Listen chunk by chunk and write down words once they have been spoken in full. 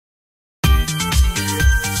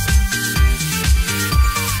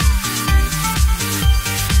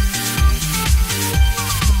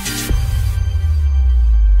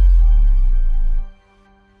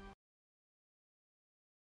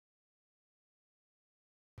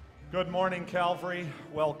Good morning, Calvary.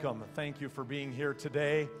 Welcome. Thank you for being here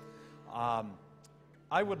today.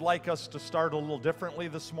 I would like us to start a little differently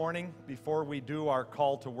this morning. Before we do our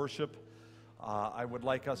call to worship, I would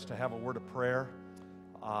like us to have a word of prayer,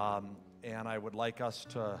 and I would like us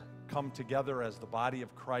to come together as the body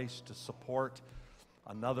of Christ to support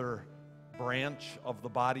another branch of the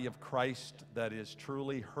body of Christ that is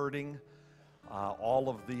truly hurting. All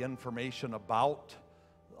of the information about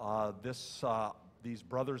these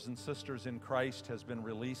brothers and sisters in Christ has been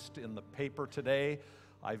released in the paper today.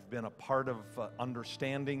 I've been a part of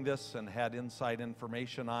understanding this and had inside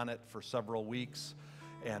information on it for several weeks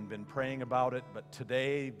and been praying about it. But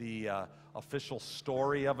today, the official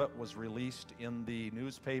story of it was released in the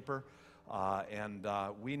newspaper. And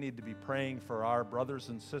we need to be praying for our brothers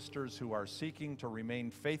and sisters who are seeking to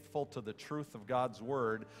remain faithful to the truth of God's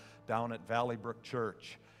Word down at Valley Brook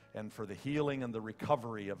Church, and for the healing and the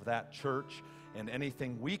recovery of that church, and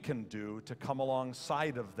anything we can do to come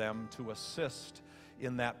alongside of them to assist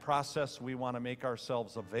in that process. We want to make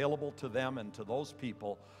ourselves available to them and to those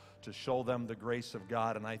people to show them the grace of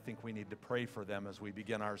God, and I think we need to pray for them as we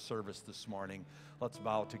begin our service this morning. Let's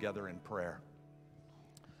bow together in prayer.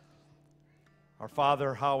 Our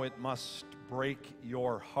Father, how it must break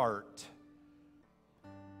your heart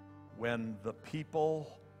when the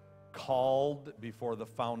people called before the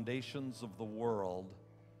foundations of the world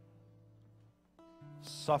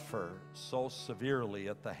suffer so severely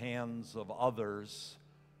at the hands of others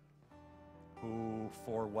who,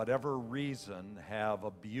 for whatever reason, have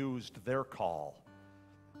abused their call.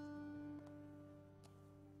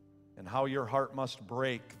 And how your heart must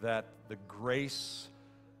break that the grace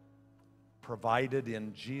provided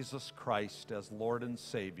in Jesus Christ as Lord and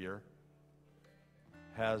Savior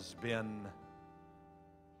has been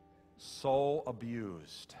so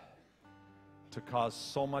abused to cause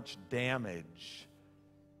so much damage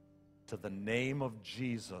to the name of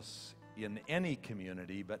Jesus in any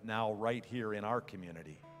community, but now right here in our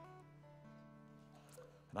community.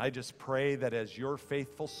 And I just pray that as your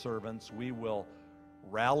faithful servants, we will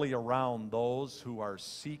rally around those who are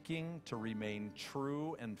seeking to remain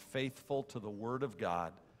true and faithful to the Word of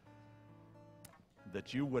God,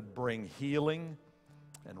 that you would bring healing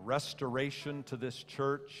and restoration to this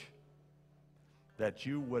church, that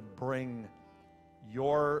you would bring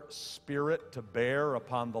your Spirit to bear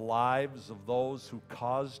upon the lives of those who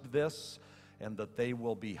caused this, and that they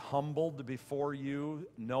will be humbled before you,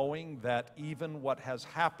 knowing that even what has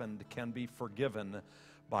happened can be forgiven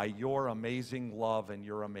by your amazing love and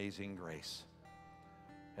your amazing grace.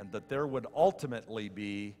 And that there would ultimately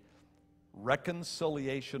be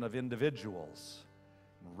reconciliation of individuals,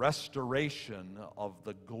 restoration of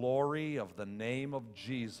the glory of the name of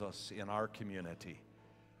Jesus in our community.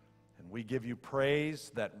 And we give you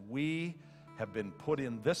praise that we have been put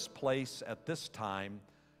in this place at this time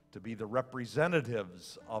to be the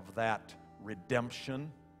representatives of that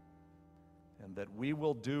redemption, and that we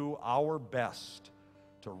will do our best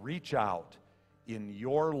to reach out in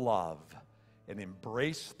your love and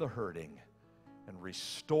embrace the hurting and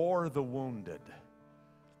restore the wounded,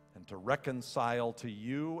 and to reconcile to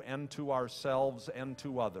you and to ourselves and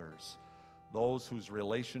to others those whose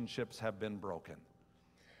relationships have been broken.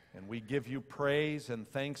 And we give you praise and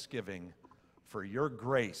thanksgiving for your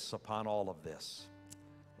grace upon all of this.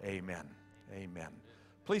 Amen. Amen.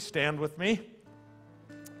 Please stand with me.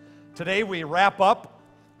 Today we wrap up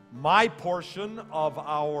my portion of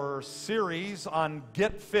our series on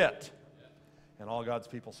Get Fit. And all God's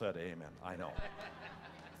people said, amen. I know.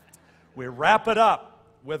 We wrap it up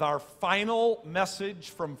with our final message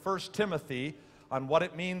from 1 Timothy on what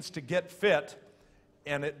it means to get fit.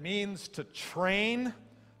 And it means to train,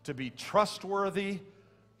 to be trustworthy,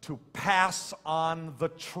 to pass on the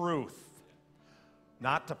truth.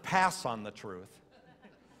 Not to pass on the truth.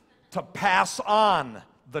 To pass on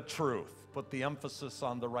the truth. Put the emphasis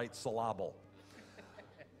on the right syllable.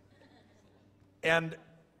 And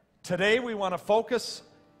today we want to focus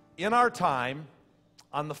in our time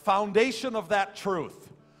on the foundation of that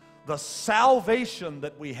truth, the salvation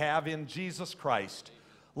that we have in Jesus Christ.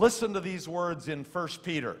 Listen to these words in 1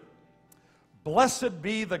 Peter. Blessed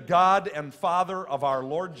be the God and Father of our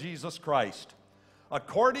Lord Jesus Christ.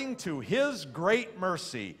 According to His great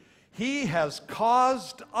mercy, He has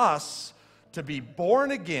caused us to be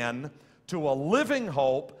born again to a living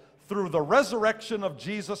hope through the resurrection of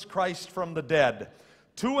Jesus Christ from the dead,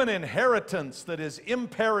 to an inheritance that is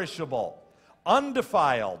imperishable,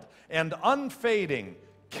 undefiled, and unfading,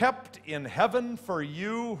 kept in heaven for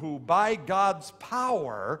you who by God's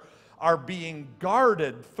power are being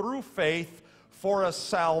guarded through faith for a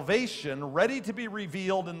salvation ready to be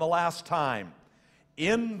revealed in the last time.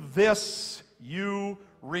 In this you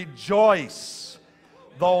rejoice,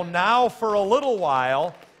 though now for a little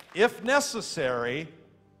while, if necessary,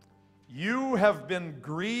 you have been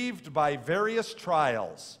grieved by various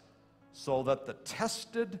trials, so that the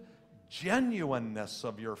tested genuineness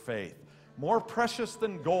of your faith, more precious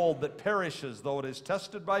than gold that perishes though it is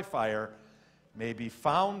tested by fire, may be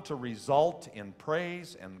found to result in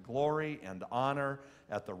praise and glory and honor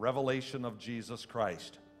at the revelation of Jesus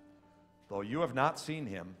Christ. Though you have not seen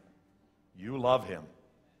him, you love him.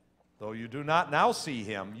 Though you do not now see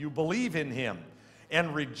him, you believe in him,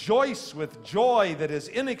 and rejoice with joy that is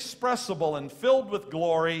inexpressible and filled with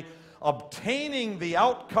glory, obtaining the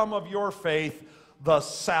outcome of your faith, the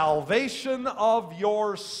salvation of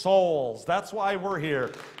your souls. That's why we're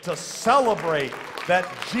here, to celebrate that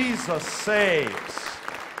Jesus saves.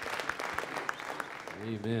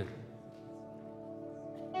 Amen.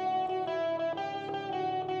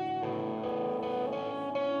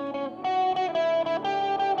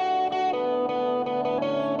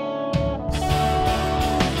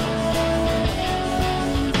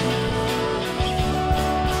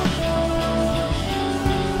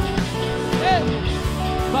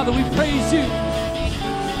 Father, we praise you.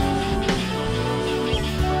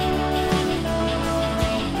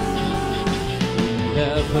 We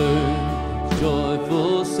have heard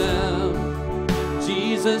joyful sound.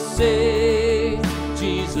 Jesus saves,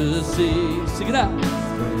 Jesus saves. Sing it out.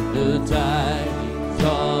 Spread the tidings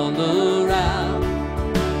all around.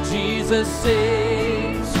 Jesus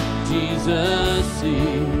saves, Jesus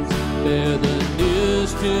saves. Bear the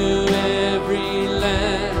news to every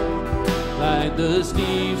land. Like the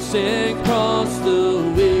steep and cross the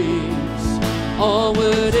waves.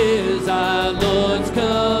 Onward is our Lord's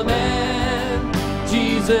command.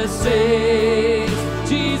 Jesus saves,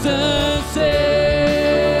 Jesus saves.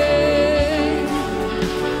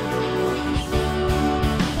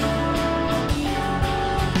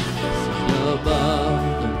 Sing above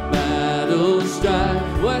the battle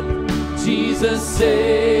strife. What? Jesus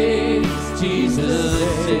saves, Jesus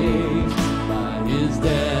saves. By his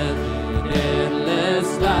death,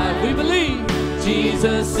 life. We believe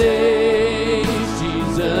Jesus saves,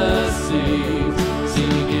 Jesus saves.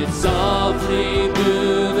 Sing it softly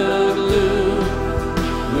through the gloom,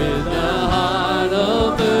 with a heart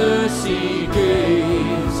of mercy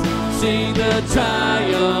grace. Sing the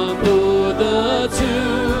triumph o'er the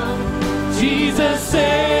tomb. Jesus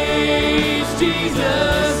saves,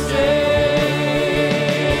 Jesus saves.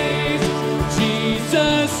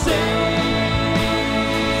 Jesus saves.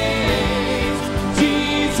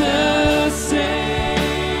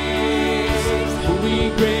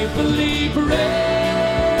 Gratefully praise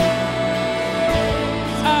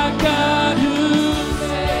our God who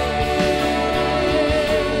saves.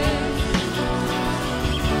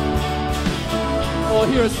 Oh,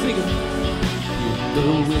 hear us singing. In the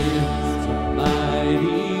winds, a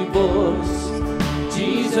mighty voice.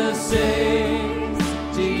 Jesus saves,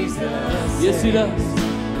 Jesus saves. Yes, he does.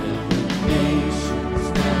 And the nations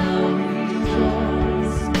now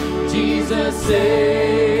rejoice. Jesus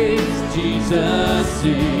saves, Jesus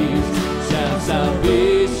saves. Shout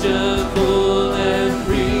salvation full and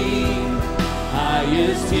free.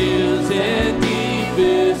 Highest hills and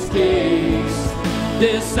deepest caves.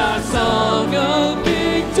 This our song of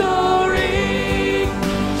victory.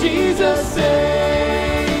 Jesus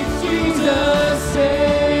saves, Jesus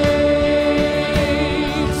saves.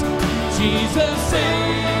 Jesus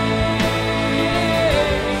saves,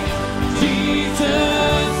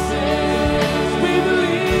 Jesus saves. We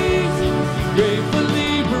believe,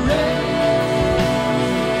 gratefully praise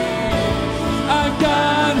our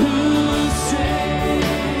God who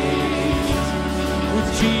saves.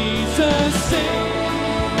 Jesus saves.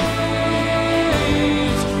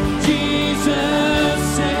 Jesus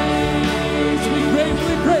saves. We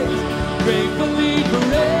gratefully praise, gratefully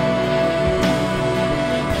praise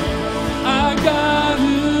our God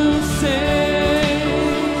who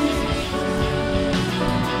saves.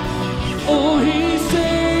 Oh, he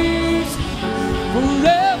saves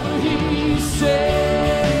forever, he saves.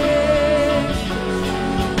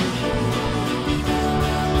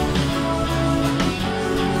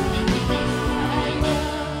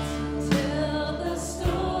 Tell the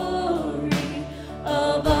story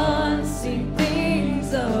of unseen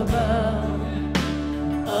things above,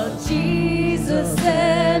 of Jesus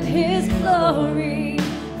and his glory,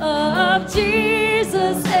 of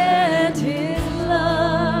Jesus and his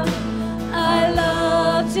love. I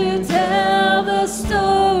love to tell the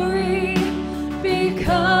story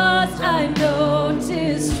because I know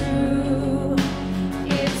 'tis true.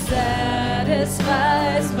 It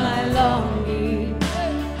satisfies my longing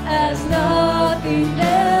as nothing nothing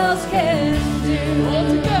else can do.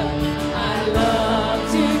 I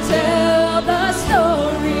love to tell the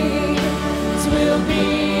story. It will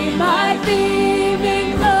be my theme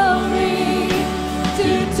in glory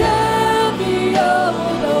to tell the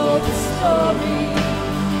old story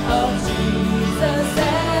of Jesus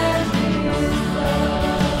and His love.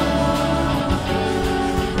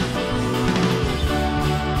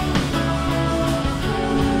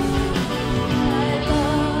 I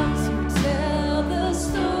love to tell the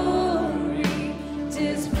story.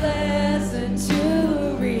 'Tis pleasant to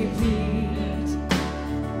repeat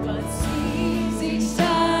what seems each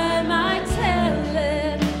time I tell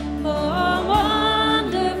it more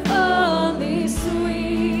wonderfully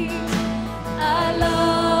sweet. I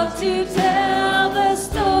love to tell the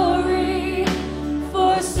story,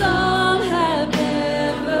 for some have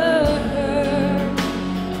never heard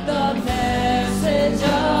the message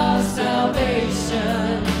of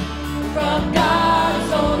salvation from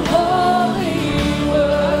God's own holy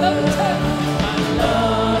word. I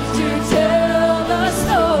love to tell the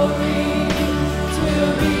story. It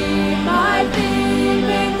will be my theme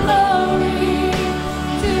in glory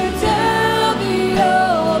to tell the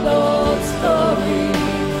old story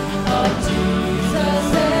of Jesus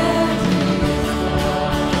and His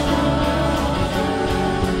love.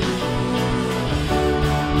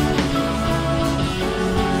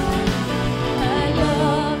 I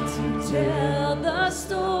love to tell the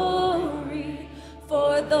story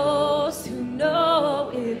for those who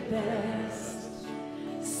know it best.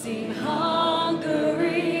 Seem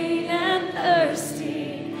hungry and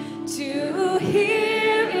thirsty to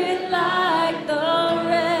hear it like the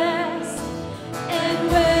rest.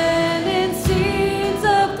 And when in scenes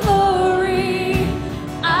of glory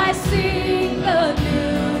I sing a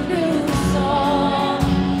new song,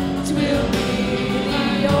 'twill be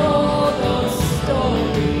the old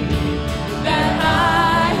story that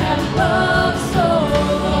I have loved so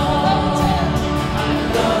long. I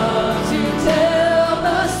love to tell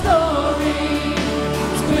the story.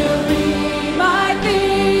 It will be my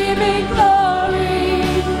theme in glory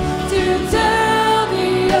to tell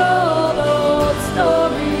the old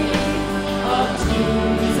story of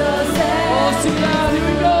Jesus and Here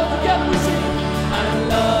we go. Together we sing. I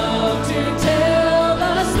love to tell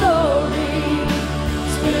the story.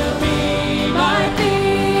 It will be my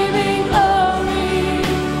theme in glory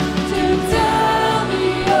to tell the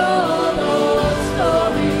old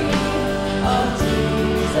story of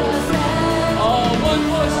Jesus and All one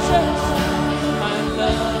voice, church. I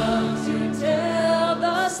love to tell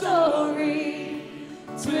the story.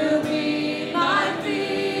 It will be my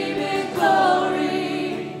theme in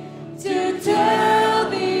glory to tell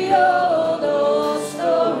the old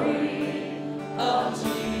story of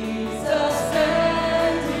Jesus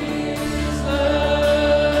and His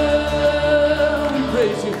love.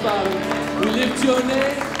 Praise you, Father. We lift your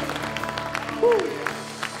name. Well,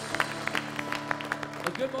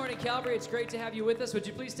 good morning, Calvary. It's great to have you with us. Would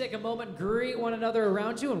you please take a moment and greet one another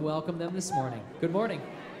around you and welcome them this morning? Good morning.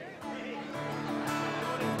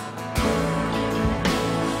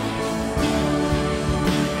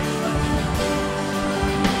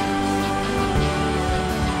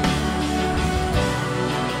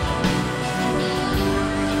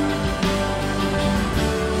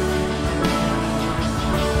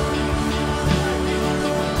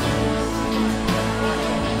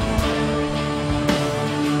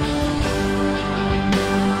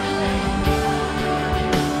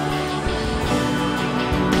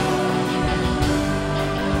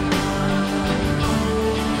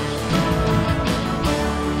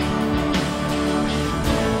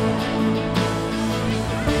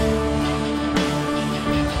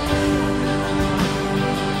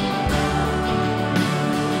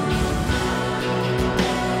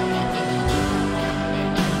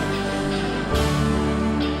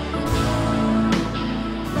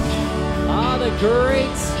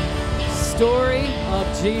 Great story of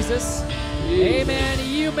Jesus. Amen.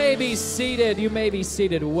 You may be seated. You may be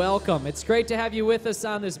seated. Welcome. It's great to have you with us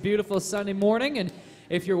on this beautiful Sunday morning. And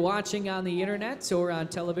if you're watching on the internet or on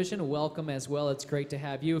television, welcome as well. It's great to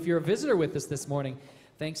have you. If you're a visitor with us this morning,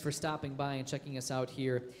 thanks for stopping by and checking us out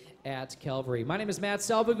here at Calvary. My name is Matt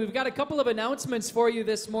Selvig. We've got a couple of announcements for you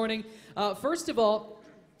this morning. First of all,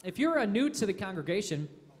 if you're new to the congregation,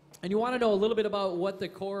 and you want to know a little bit about what the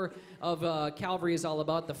core of Calvary is all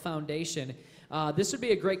about, the foundation, this would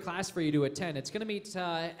be a great class for you to attend. It's going to meet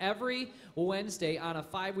every Wednesday on a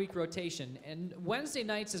 5-week rotation. And Wednesday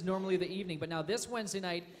nights is normally the evening, but now this Wednesday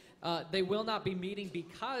night, they will not be meeting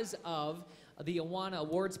because of the Awana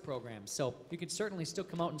Awards program. So you can certainly still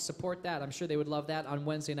come out and support that. I'm sure they would love that on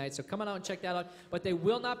Wednesday night. So come on out and check that out. But they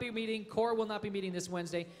will not be meeting, CORE will not be meeting this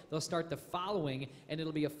Wednesday. They'll start the following, and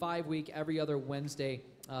it'll be a 5-week, every other Wednesday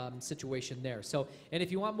situation there. So, and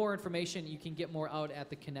if you want more information, you can get more out at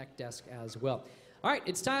the Connect desk as well. All right,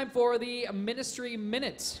 it's time for the Ministry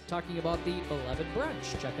Minutes, talking about the Beloved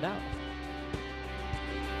Brunch. Check it out.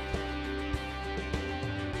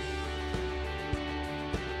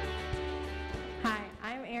 Hi,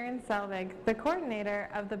 I'm Erin Selvig, the coordinator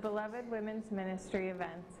of the Beloved Women's Ministry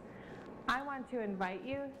event. I want to invite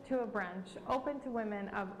you to a brunch open to women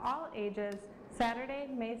of all ages, Saturday,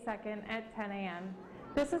 May 2nd at 10 a.m.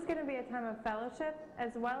 This is going to be a time of fellowship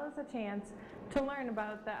as well as a chance to learn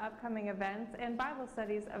about the upcoming events and Bible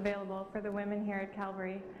studies available for the women here at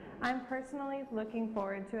Calvary. I'm personally looking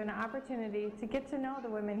forward to an opportunity to get to know the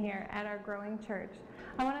women here at our growing church.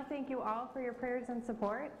 I want to thank you all for your prayers and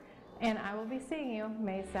support, and I will be seeing you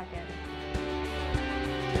May 2nd.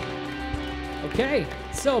 Okay,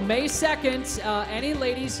 so May 2nd, any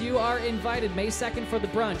ladies, you are invited May 2nd for the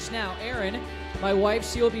brunch. Now, Erin, my wife,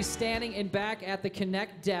 she will be standing in back at the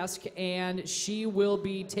Connect desk, and she will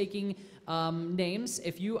be taking names.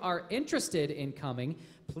 If you are interested in coming,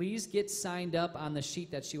 please get signed up on the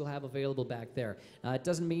sheet that she will have available back there. It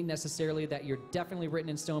doesn't mean necessarily that you're definitely written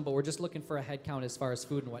in stone, but we're just looking for a head count as far as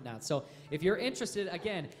food and whatnot. So if you're interested,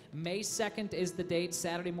 again, May 2nd is the date,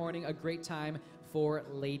 Saturday morning, a great time for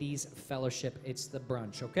ladies' fellowship. It's the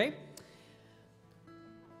brunch, okay?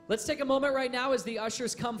 Let's take a moment right now as the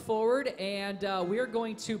ushers come forward, and we are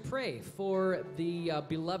going to pray for the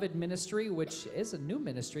Beloved Ministry, which is a new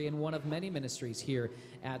ministry and one of many ministries here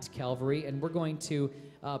at Calvary. And we're going to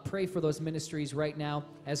pray for those ministries right now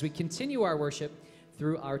as we continue our worship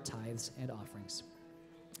through our tithes and offerings.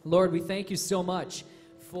 Lord, we thank you so much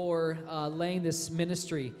for laying this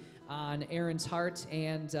ministry on Erin's heart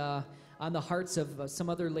and on the hearts of some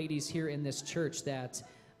other ladies here in this church,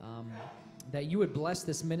 that you would bless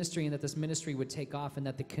this ministry and that this ministry would take off, and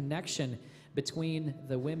that the connection between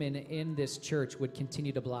the women in this church would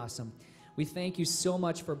continue to blossom. We thank you so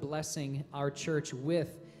much for blessing our church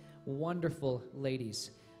with wonderful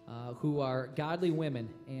ladies who are godly women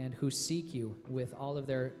and who seek you with all of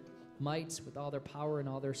their might, with all their power and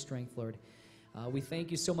all their strength, Lord. We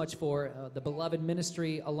thank you so much for the Beloved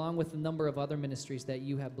Ministry, along with a number of other ministries that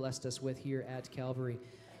you have blessed us with here at Calvary.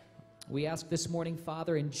 We ask this morning,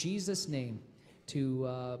 Father, in Jesus' name,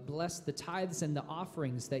 to bless the tithes and the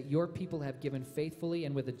offerings that your people have given faithfully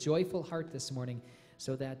and with a joyful heart this morning,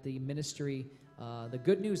 so that the ministry, the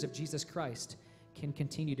good news of Jesus Christ, can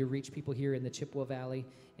continue to reach people here in the Chippewa Valley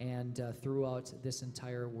and throughout this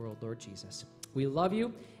entire world, Lord Jesus. We love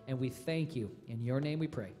you and we thank you. In your name we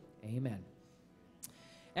pray. Amen.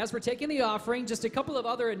 As we're taking the offering, just a couple of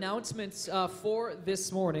other announcements for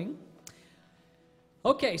this morning.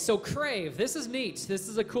 Okay, so Crave, this is neat. This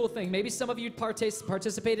is a cool thing. Maybe some of you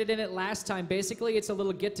participated in it last time. Basically, it's a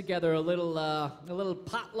little get-together, a little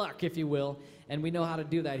potluck, if you will, and we know how to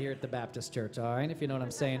do that here at the Baptist Church, all right, if you know what I'm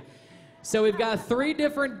saying. So we've got 3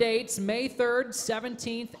 different dates, May 3rd,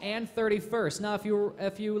 17th, and 31st. Now,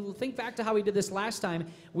 if you think back to how we did this last time,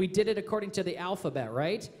 we did it according to the alphabet,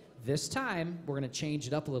 right? This time, we're going to change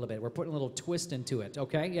it up a little bit. We're putting a little twist into it,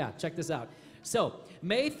 okay? Yeah, check this out. So,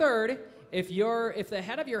 May 3rd, if the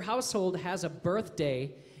head of your household has a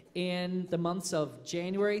birthday in the months of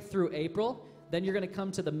January through April, then you're going to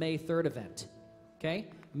come to the May 3rd event, okay?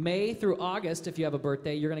 May through August, if you have a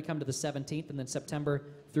birthday, you're going to come to the 17th, and then September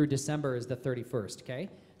through December is the 31st, okay?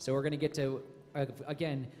 So we're going to get to,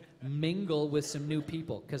 again, mingle with some new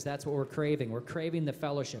people, because that's what we're craving. We're craving the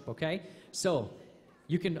fellowship, okay? So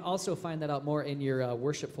you can also find that out more in your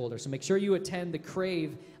worship folder. So make sure you attend the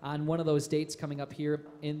Crave on one of those dates coming up here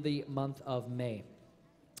in the month of May.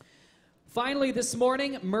 Finally, this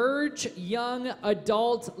morning, Merge Young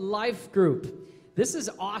Adult Life Group. This is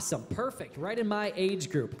awesome. Perfect. Right in my age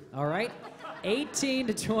group. All right? 18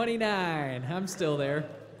 to 29. I'm still there.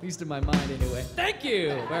 At least in my mind, anyway. Thank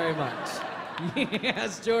you very much.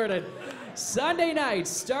 Yes, Jordan. Sunday night,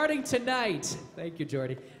 starting tonight. Thank you,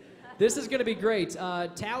 Jordy. This is going to be great.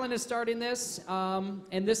 Talon is starting this,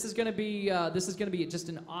 and this is going to be just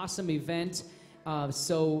an awesome event.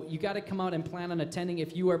 So you got to come out and plan on attending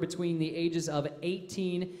if you are between the ages of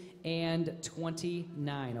 18 and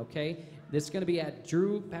 29. Okay, this is going to be at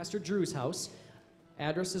Pastor Drew's house.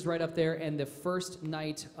 Address is right up there, and the first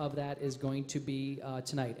night of that is going to be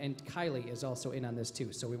tonight. And Kylie is also in on this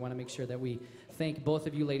too. So we want to make sure that we thank both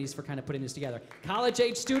of you ladies for kind of putting this together.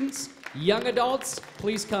 College-age students, young adults,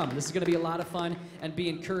 please come. This is going to be a lot of fun, and be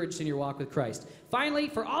encouraged in your walk with Christ. Finally,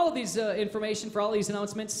 for all of these information, for all these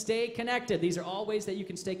announcements, stay connected. These are all ways that you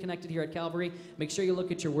can stay connected here at Calvary. Make sure you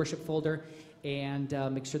look at your worship folder, and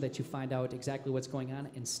make sure that you find out exactly what's going on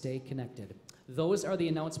and stay connected. Those are the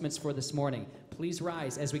announcements for this morning. Please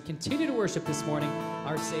rise as we continue to worship this morning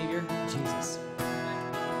our Savior, Jesus.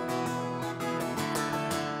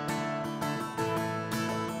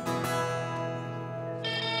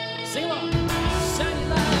 Sing along. Shine your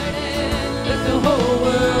light and let the whole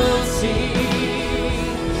world see.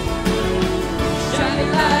 Shine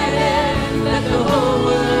your light and let the whole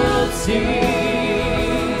world see.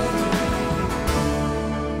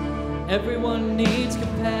 Everyone needs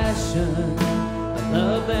compassion, a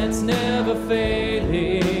love that's never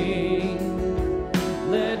failing.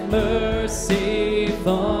 Let mercy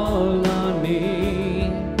fall on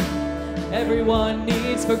me. Everyone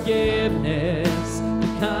needs forgiveness, the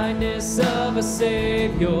kindness of a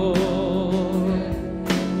Savior,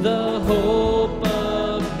 the hope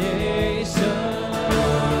of nations.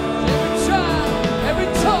 Every tribe, every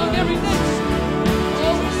tongue, every nation,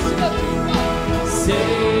 always love you, God.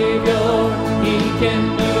 Savior, He can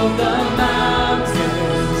move the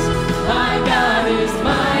mountains. My God is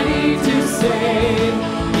mighty to save.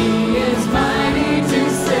 He is mighty to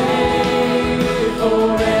save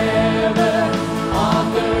forever.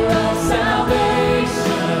 Author of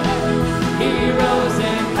salvation, He rose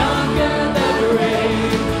and conquered the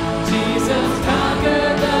grave. Jesus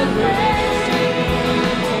conquered the grave.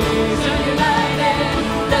 Shine your light and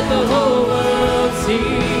let the whole world see.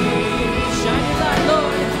 Shine your light,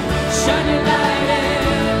 Lord. Shine your light and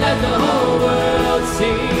let the whole world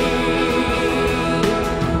see.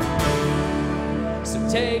 So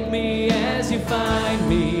take me as you find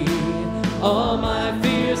me, all my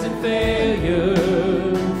fears and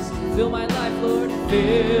failures. Fill my life, Lord,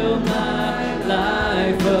 fill my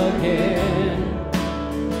life again.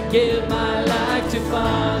 Give my life to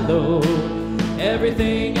follow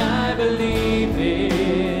everything I believe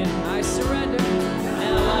in. I surrender,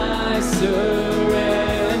 now I surrender.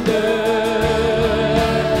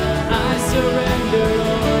 I surrender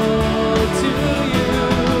all to you.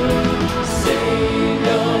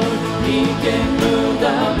 Savior, He can move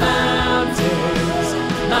the mountains.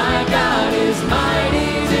 My God is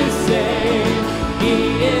mighty to save. He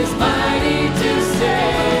is mighty to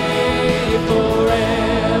save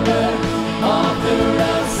forever. Author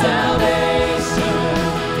of salvation,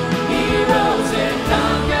 He rose and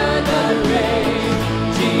conquered the grave.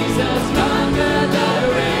 Jesus conquered the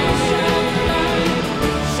grave.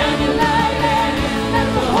 Shine your light and let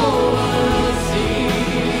the whole world see.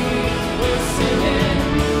 We're singing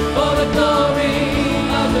for the glory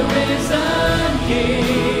of the risen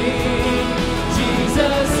King.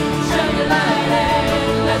 Jesus, shine your light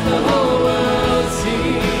and let the whole world see.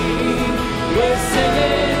 We're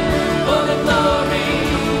singing for the glory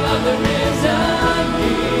of the risen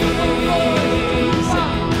King.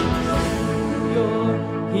 Savior,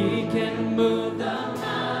 He can move the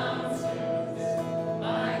mountains.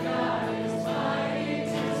 My God is mighty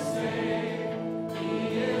to save. He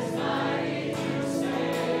is mighty to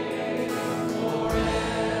save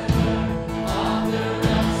forever. Author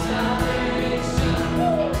of salvation,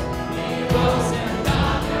 He rose and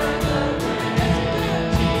conquered the grave.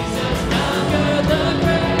 Jesus conquered the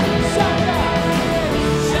grave.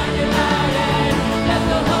 Shine your light and let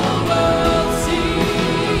the whole world see.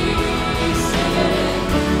 Singing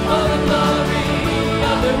for the glory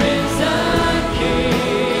of the risen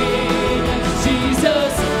King.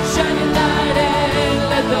 Jesus, shine your light and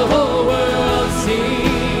let the whole world see.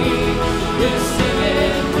 We're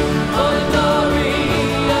singing for the glory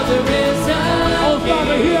of the risen King. Oh,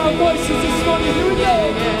 Father, hear our voices this morning. Here we go.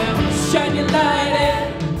 Shine your light and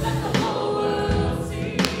let the whole world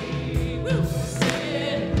see. We're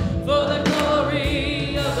singing for the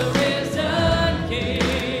glory of the risen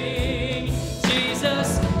King. Jesus,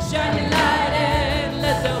 shine your light and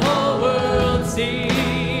let the whole world see.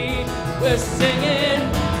 We're singing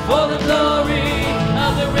for the glory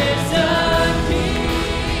of the risen King.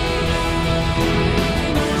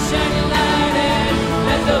 Shine your light and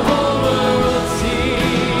let the whole world see.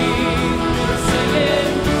 We're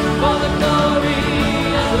singing for the glory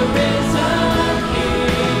of the risen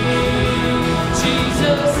King.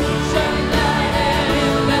 Jesus, shine your light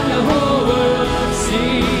and let the whole world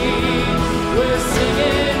see. We're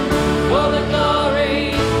singing for the glory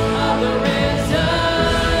of the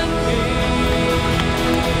risen King.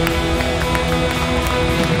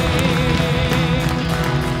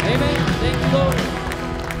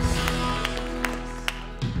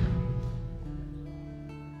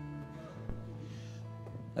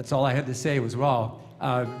 That's all I had to say was, wow.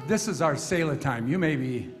 This is our Selah time. You may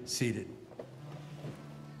be seated.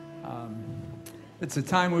 It's a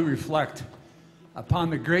time we reflect upon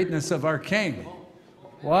the greatness of our King.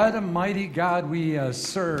 What a mighty God we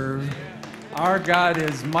serve. Our God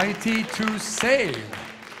is mighty to save.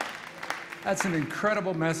 That's an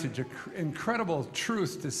incredible message, an incredible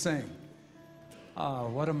truth to sing.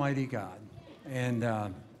 What a mighty God.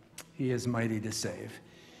 And he is mighty to save.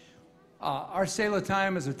 Our Selah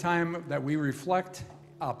time is a time that we reflect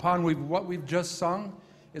upon what we've just sung.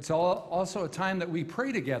 It's also a time that we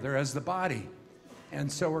pray together as the body.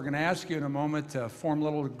 And so we're going to ask you in a moment to form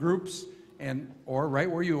little groups or right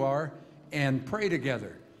where you are and pray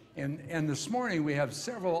together. And this morning we have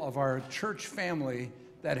several of our church family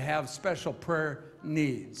that have special prayer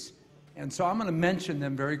needs. And so I'm going to mention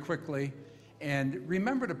them very quickly. And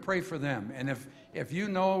remember to pray for them. And if you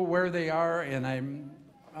know where they are, and I'm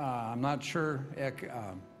not sure,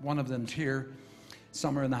 one of them's here,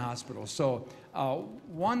 some are in the hospital. So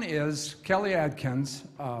one is Kelly Adkins,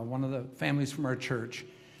 one of the families from our church.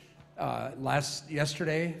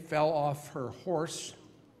 Yesterday fell off her horse,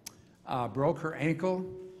 broke her ankle,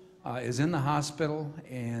 is in the hospital,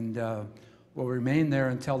 and will remain there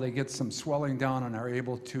until they get some swelling down and are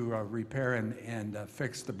able to repair and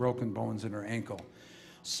fix the broken bones in her ankle.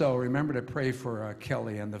 So remember to pray for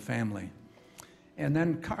Kelly and the family. And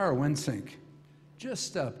then Cara Winsink.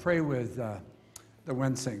 Just pray with the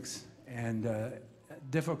Winsinks and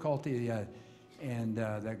difficulty and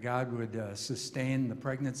that God would sustain the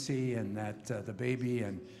pregnancy and that the baby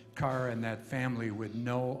and Cara and that family would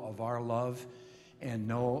know of our love and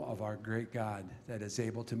know of our great God that is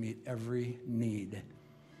able to meet every need.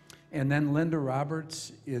 And then Linda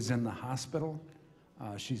Roberts is in the hospital.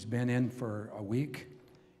 She's been in for a week,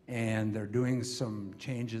 and they're doing some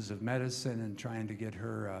changes of medicine and trying to get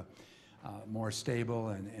her more stable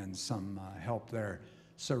and some help there.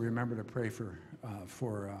 So remember to pray for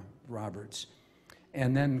Roberts.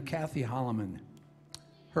 And then Kathy Holloman.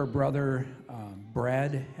 Her brother,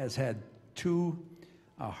 Brad, has had 2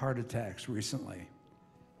 heart attacks recently.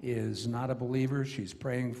 Is not a believer. She's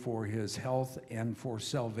praying for his health and for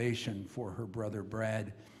salvation for her brother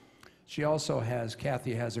Brad.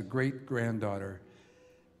 Kathy has a great-granddaughter,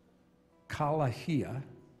 Kalahia,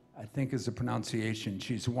 I think is the pronunciation.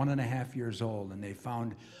 She's 1.5 years old, and they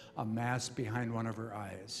found a mass behind one of her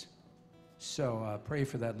eyes. So pray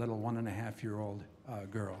for that little 1.5-year-old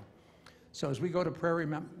girl. So as we go to prayer,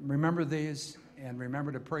 remember these, and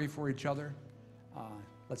remember to pray for each other.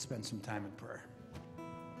 Let's spend some time in prayer.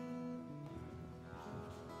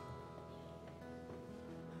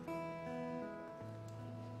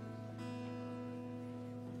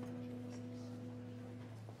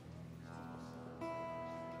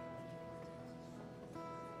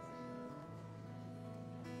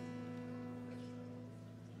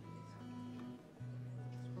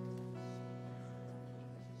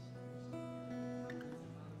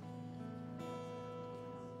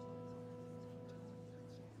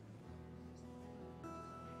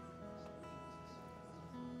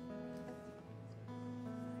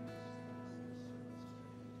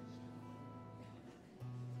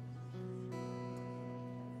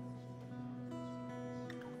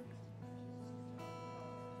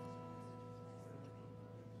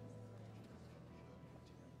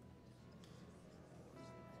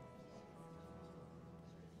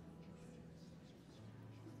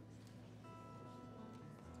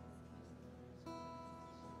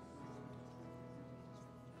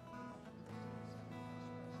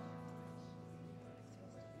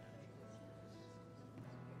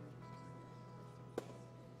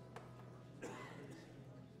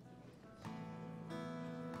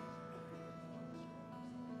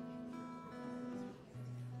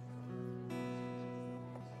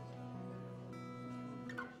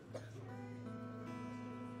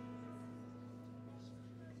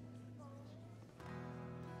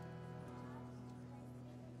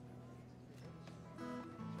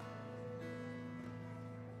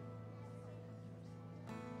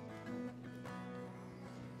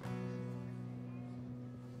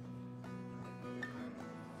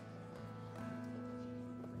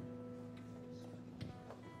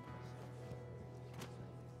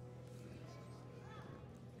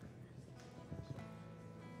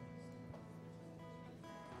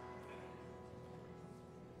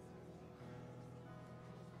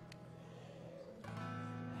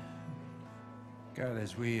 God,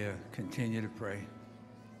 as we continue to pray,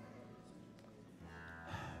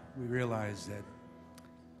 we realize that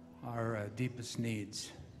our deepest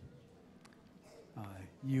needs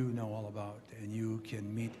you know all about, and you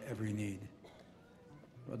can meet every need.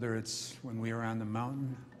 Whether it's when we are on the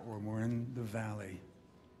mountain or we're in the valley,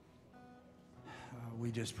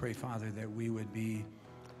 we just pray, Father, that we would be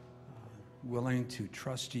willing to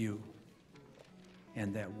trust you,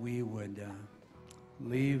 and that we would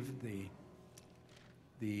leave the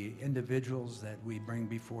individuals that we bring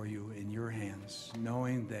before you in your hands,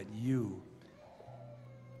 knowing that you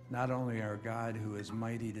not only are a God who is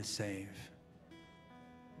mighty to save,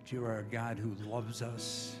 but you are a God who loves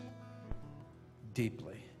us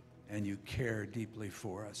deeply, and you care deeply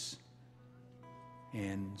for us.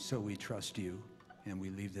 And so we trust you, and we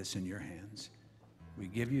leave this in your hands. We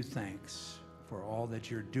give you thanks for all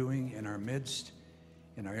that you're doing in our midst,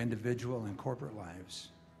 in our individual and corporate lives.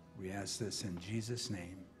 We ask this in Jesus'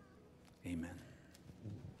 name. Amen.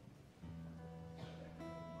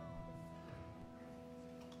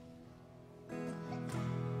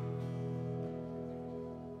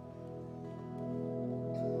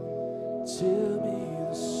 Tell me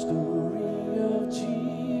the story of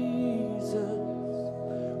Jesus,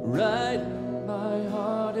 write in my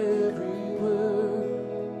heart every word.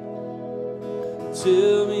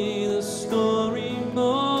 Tell me the story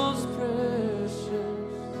most precious,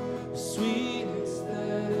 the sweetest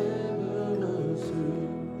that ever was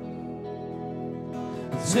heard.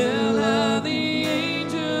 Tell how the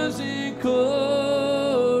angels in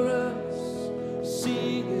chorus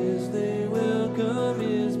sing as they welcome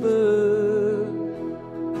his birth.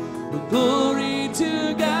 Glory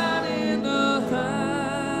to God in the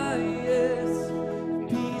highest,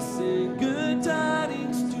 peace and good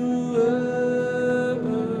tidings to earth.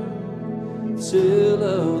 Tell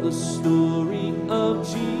of the story of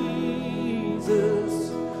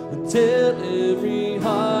Jesus, tell every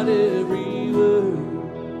heart, every word.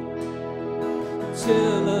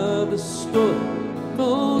 Tell of the story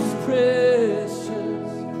most precious,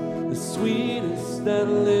 the sweetest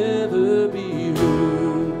that'll ever be heard.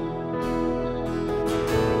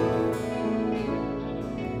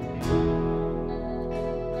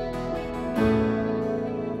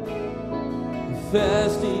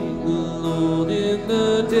 Fasting alone in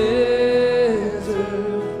the desert,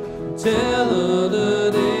 tell of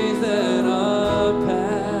the days that are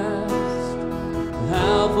past,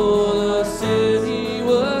 how full of sin he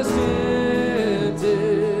was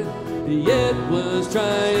tempted, yet was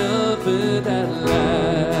triumphant at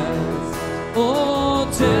last. Oh,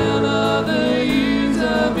 tell of the years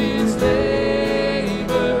of his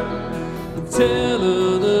labor, tell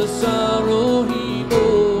of the sorrow he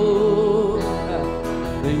bore.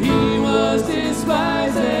 He was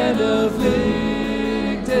despised and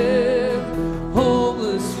afflicted,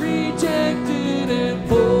 homeless, rejected, and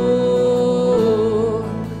poor.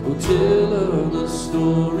 Oh, tell of the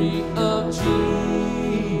story of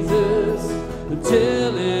Jesus,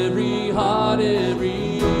 tell every heart,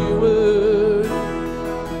 every word.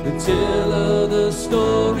 Tell of the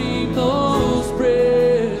story most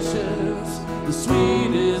precious, the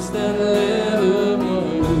sweetest that'll ever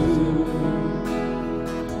be heard.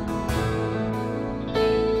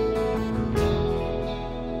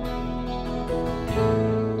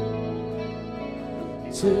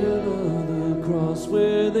 Tell of the cross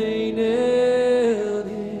where they nailed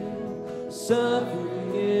him,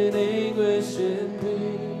 suffering in anguish and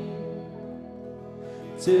pain.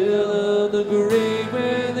 Tell of the grave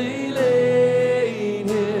where they laid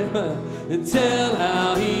him, and tell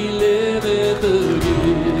how he liveth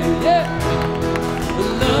again. Yeah.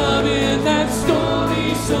 Love in that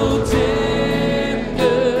story so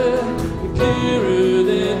tender, clearer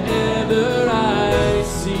than ever I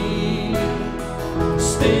see.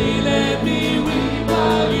 Stay, let me weep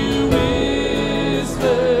while you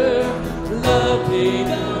whisper, love paid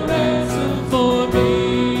a ransom for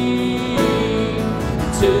me.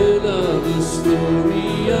 Tell of the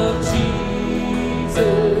story of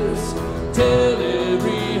Jesus, tell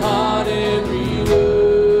every heart, every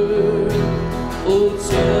word. Oh,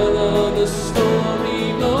 tell of the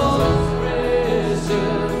story most precious,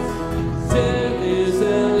 tell as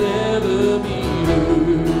there'll ever be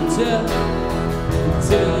heard.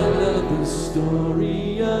 Tell of the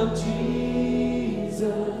story of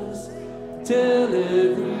Jesus, tell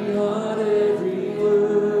every heart, every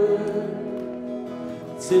word.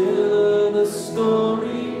 Tell of the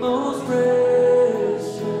story most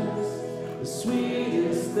precious, the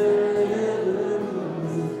sweetest that ever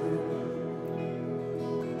was.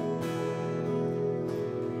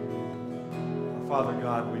 Father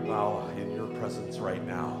God, we bow in your presence right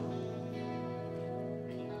now,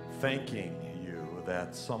 thanking you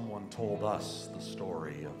that someone told us the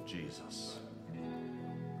story of Jesus.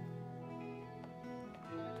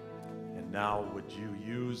 And now would you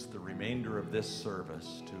use the remainder of this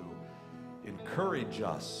service to encourage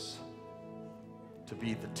us to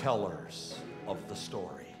be the tellers of the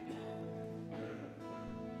story.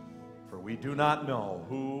 For we do not know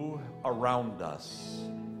who around us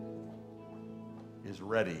is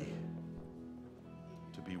ready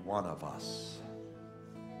to be one of us.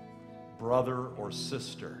 Brother or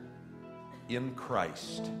sister in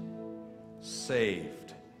Christ,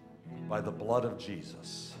 saved by the blood of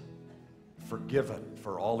Jesus, forgiven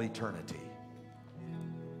for all eternity.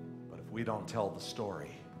 But if we don't tell the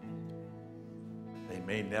story, they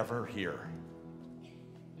may never hear.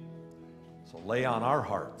 So lay on our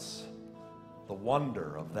hearts the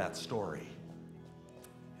wonder of that story,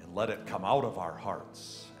 and let it come out of our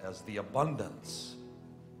hearts as the abundance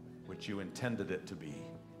which you intended it to be.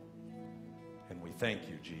 And we thank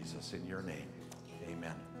you, Jesus, in your name.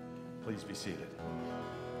 Amen. Please be seated.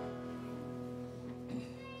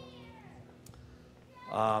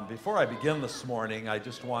 Before I begin this morning, I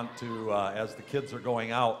just want to, as the kids are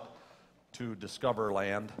going out to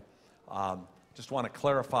Discoverland, just want to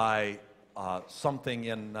clarify something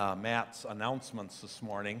in Matt's announcements this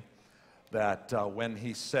morning, that when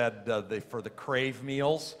he said for the crave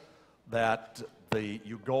meals, that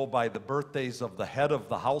you go by the birthdays of the head of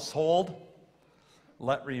the household.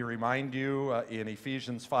 Let me remind you in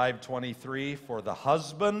Ephesians 5:23, for the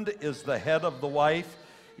husband is the head of the wife,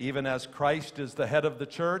 even as Christ is the head of the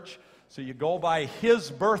church. So you go by his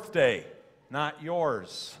birthday, not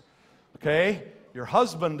yours. Okay? Your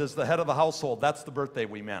husband is the head of the household. That's the birthday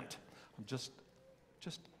we meant. Just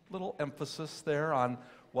little emphasis there on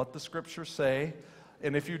what the scriptures say.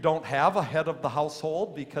 And if you don't have a head of the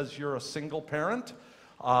household because you're a single parent,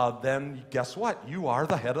 then guess what? You are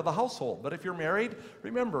the head of the household. But if you're married,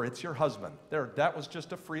 remember, it's your husband. There, that was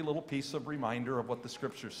just a free little piece of reminder of what the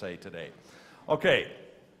scriptures say today. Okay.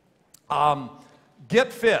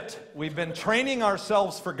 Get fit. We've been training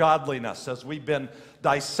ourselves for godliness as we've been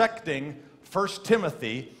dissecting 1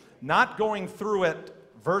 Timothy, not going through it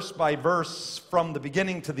verse by verse from the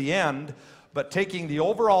beginning to the end, but taking the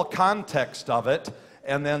overall context of it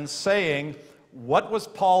and then saying, what was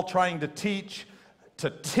Paul trying to teach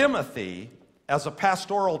to Timothy as a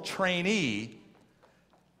pastoral trainee,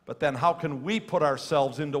 but then how can we put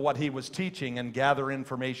ourselves into what he was teaching and gather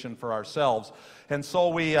information for ourselves? And so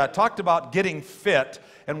we talked about getting fit,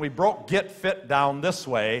 and we broke get fit down this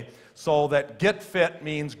way, so that get fit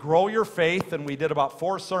means grow your faith, and we did about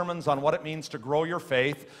 4 sermons on what it means to grow your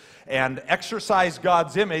faith, and exercise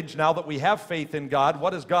God's image. Now that we have faith in God, what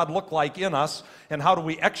does God look like in us, and how do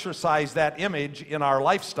we exercise that image in our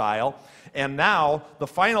lifestyle? And now, the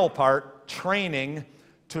final part, training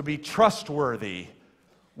to be trustworthy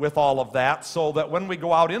with all of that, so that when we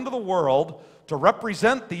go out into the world to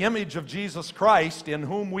represent the image of Jesus Christ, in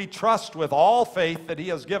whom we trust with all faith that he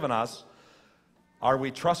has given us, are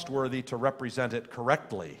we trustworthy to represent it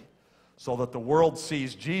correctly, so that the world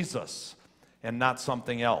sees Jesus and not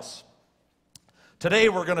something else? Today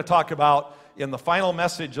we're going to talk about, in the final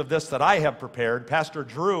message of this that I have prepared, Pastor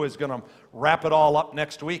Drew is going to wrap it all up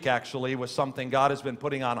next week, actually, with something God has been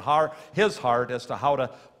putting on his heart as to how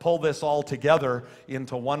to pull this all together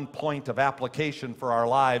into one point of application for our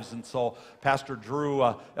lives. And so Pastor Drew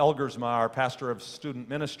Elgersma, our pastor of student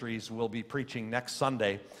ministries, will be preaching next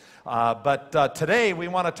Sunday. But today we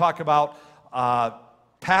want to talk about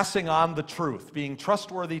passing on the truth, being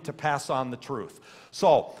trustworthy to pass on the truth.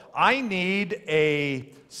 So I need a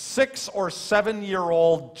 6 or 7 year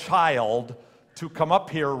old child to come up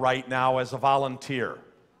here right now as a volunteer.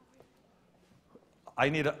 I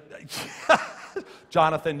need a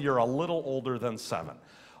Jonathan, you're a little older than 7.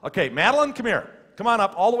 Okay, Madeline, come here. Come on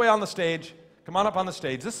up all the way on the stage. Come on up on the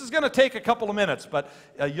stage. This is going to take a couple of minutes, but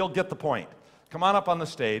you'll get the point. Come on up on the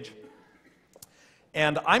stage.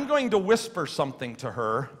 And I'm going to whisper something to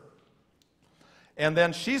her, and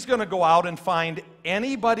then she's going to go out and find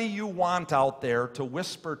anybody you want out there to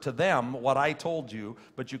whisper to them what I told you,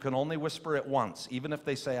 but you can only whisper it once, even if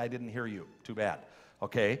they say, I didn't hear you. Too bad.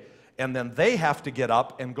 Okay? And then they have to get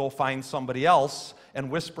up and go find somebody else and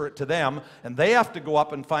whisper it to them, and they have to go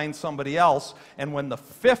up and find somebody else, and when the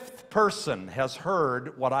 5th person has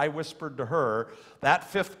heard what I whispered to her, that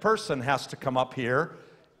 5th person has to come up here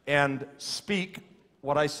and speak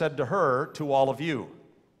what I said to her to all of you.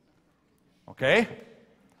 Okay?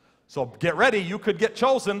 So get ready. You could get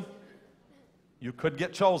chosen. You could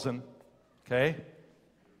get chosen. Okay?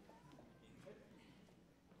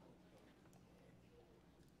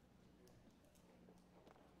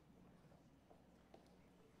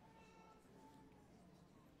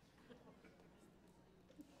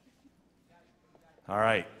 All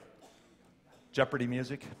right. Jeopardy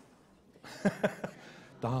music.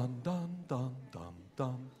 Dun, dun, dun, dun,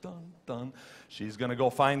 dun, dun, dun. She's going to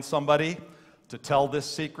go find somebody to tell this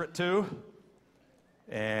secret to.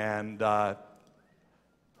 And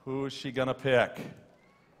who is she going to pick?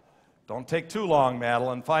 Don't take too long,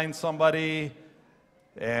 Madeline. Find somebody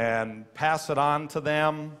and pass it on to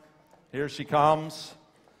them. Here she comes.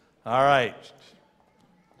 All right.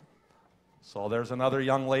 So there's another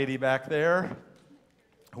young lady back there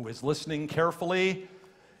who is listening carefully.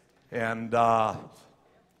 And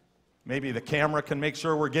maybe the camera can make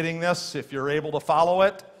sure we're getting this if you're able to follow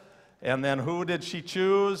it. And then who did she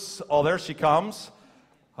choose? Oh, there she comes.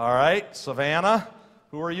 All right, Savannah,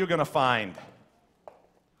 who are you going to find?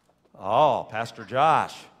 Oh, Pastor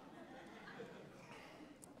Josh.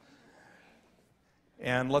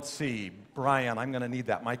 And let's see, Brian, I'm going to need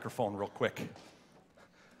that microphone real quick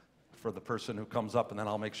for the person who comes up, and then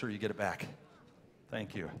I'll make sure you get it back.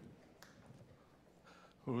 Thank you.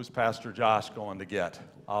 Who's Pastor Josh going to get?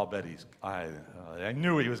 I'll bet I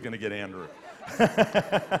knew he was going to get Andrew.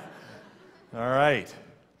 All right.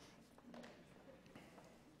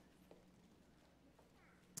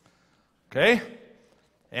 Okay,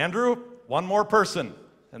 Andrew, one more person,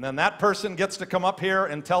 and then that person gets to come up here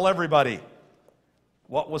and tell everybody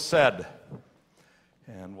what was said.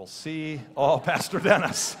 And we'll see. Oh, Pastor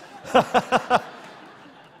Dennis.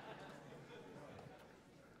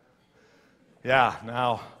 Yeah,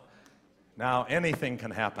 now anything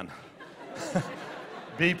can happen.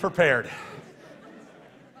 Be prepared.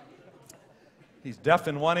 He's deaf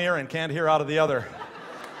in one ear and can't hear out of the other.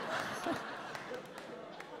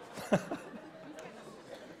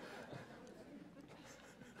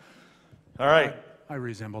 All right. I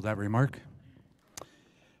resemble that remark.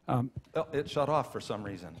 Oh, it shut off for some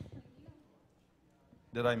reason.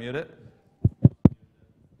 Did I mute it?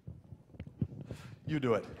 You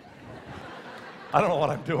do it. I don't know what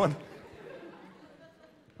I'm doing.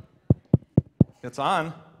 It's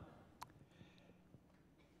on.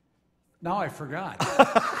 Now I forgot.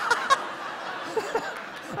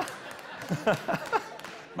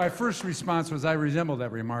 My first response was I resemble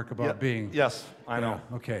that remark about being. Yes, I know.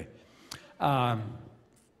 Okay. Come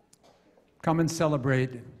and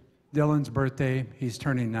celebrate Dylan's birthday. He's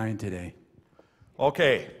turning 9 today.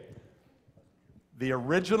 Okay. The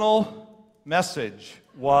original message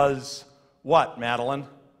was what, Madeline?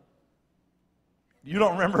 You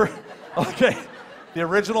don't remember? Okay. The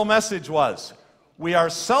original message was, we are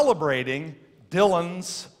celebrating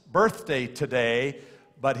Dylan's birthday today,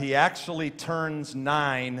 but he actually turns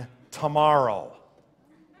 9 tomorrow.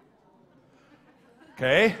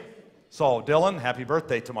 Okay? So, Dylan, happy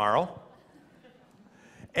birthday tomorrow.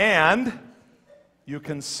 And you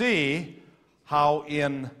can see how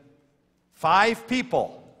in 5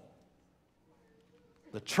 people,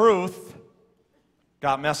 the truth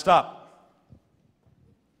got messed up.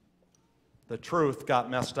 The truth got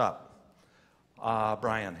messed up.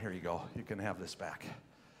 Brian, here you go. You can have this back.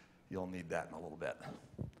 You'll need that in a little bit.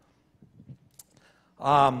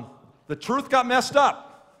 The truth got messed up.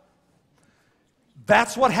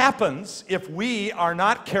 That's what happens if we are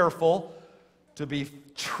not careful to be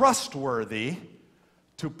trustworthy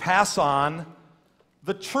to pass on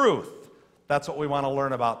the truth. That's what we want to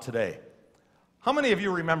learn about today. How many of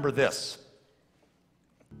you remember this?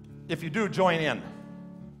 If you do, join in.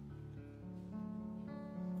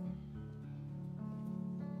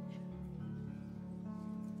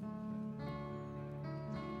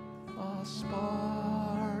 A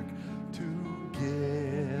spark to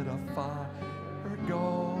get a fire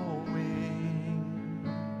going,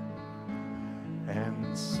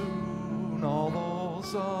 and soon all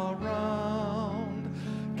those around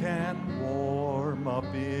can warm up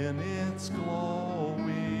in its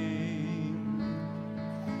glowing.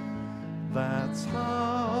 That's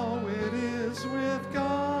how it is with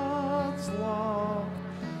God's love.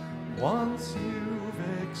 Once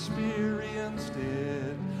you've experienced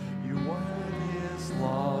it, you want His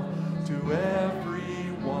love to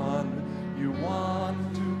everyone. You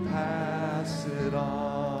want to pass it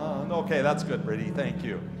on. Okay, that's good, Brittany. Thank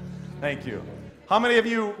you. Thank you. How many of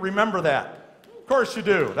you remember that? Of course you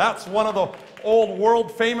do. That's one of the old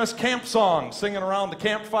world-famous camp songs, singing around the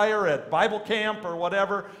campfire at Bible camp or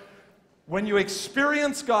whatever. When you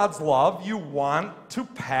experience God's love, you want to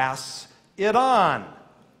pass it on.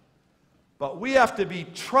 But we have to be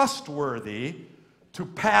trustworthy to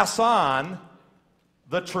pass on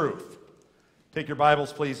the truth. Take your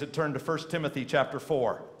Bibles, please, and turn to 1 Timothy chapter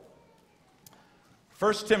 4.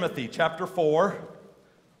 1 Timothy chapter 4,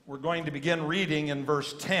 we're going to begin reading in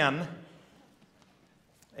verse 10,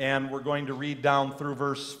 and we're going to read down through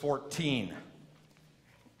verse 14.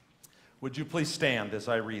 Would you please stand as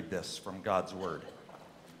I read this from God's Word?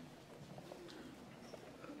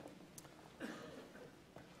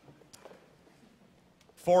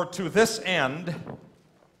 For to this end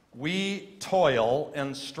we toil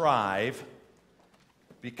and strive,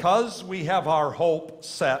 because we have our hope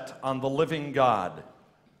set on the living God,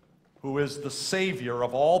 who is the Savior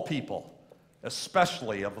of all people,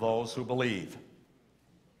 especially of those who believe.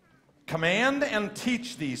 Command and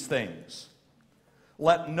teach these things.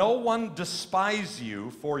 Let no one despise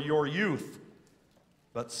you for your youth,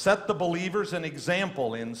 but set the believers an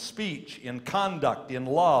example in speech, in conduct, in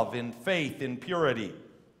love, in faith, in purity.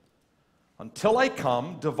 Until I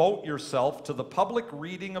come, devote yourself to the public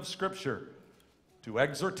reading of Scripture, to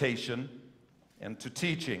exhortation, and to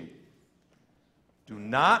teaching. Do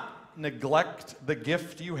not neglect the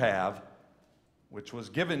gift you have, which was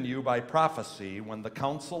given you by prophecy when the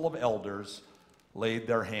council of elders laid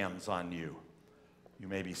their hands on you. You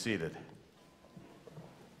may be seated.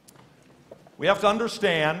 We have to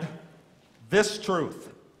understand this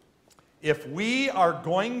truth. If we are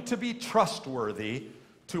going to be trustworthy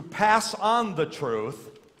to pass on the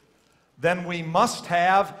truth, then we must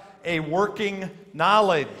have a working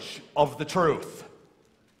knowledge of the truth.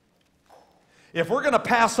 If we're going to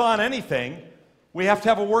pass on anything, we have to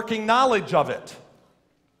have a working knowledge of it.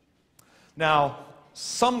 Now,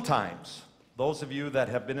 sometimes, those of you that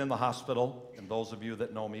have been in the hospital, and those of you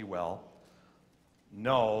that know me well,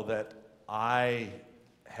 know that I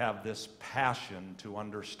have this passion to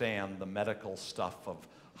understand the medical stuff of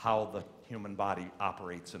how the human body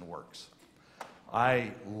operates and works.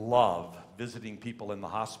 I love visiting people in the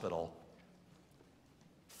hospital.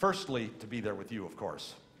 Firstly, to be there with you, of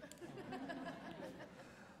course.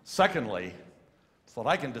 Secondly, so that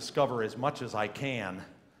I can discover as much as I can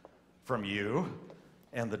from you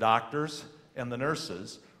and the doctors and the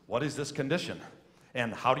nurses, what is this condition?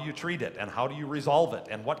 And how do you treat it? And how do you resolve it?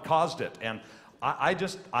 And what caused it? And I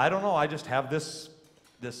don't know, I just have this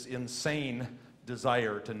insane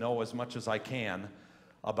desire to know as much as I can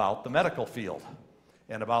about the medical field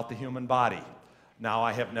and about the human body. Now,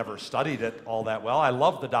 I have never studied it all that well. I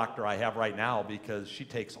love the doctor I have right now because she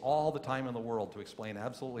takes all the time in the world to explain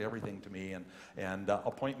absolutely everything to me, and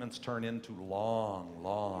appointments turn into long,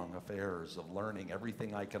 long affairs of learning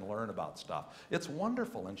everything I can learn about stuff. It's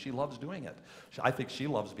wonderful, and she loves doing it. I think she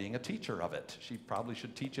loves being a teacher of it. She probably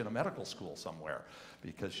should teach in a medical school somewhere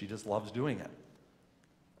because she just loves doing it.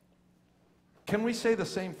 Can we say the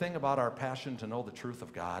same thing about our passion to know the truth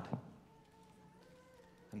of God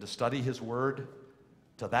and to study His Word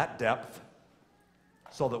to that depth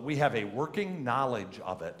so that we have a working knowledge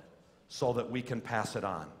of it so that we can pass it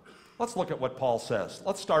on? Let's look at what Paul says.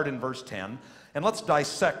 Let's start in verse 10 and let's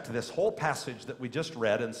dissect this whole passage that we just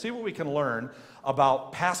read and see what we can learn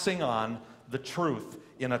about passing on the truth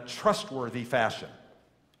in a trustworthy fashion.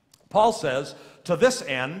 Paul says, "To this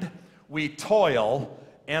end we toil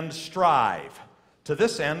and strive." To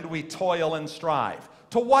this end we toil and strive.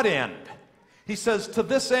 To what end? He says, to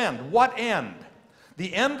this end. What end?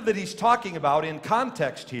 The end that he's talking about in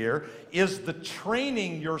context here is the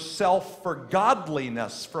training yourself for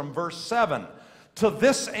godliness from verse 7. To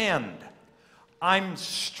this end, I'm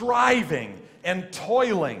striving and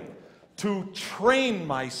toiling to train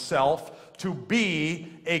myself to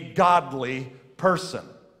be a godly person.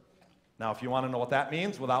 Now, if you want to know what that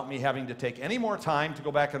means, without me having to take any more time to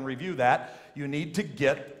go back and review that, you need to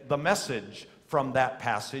get the message from that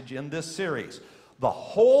passage in this series. The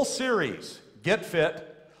whole series, Get Fit,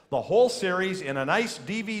 the whole series in a nice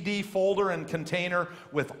DVD folder and container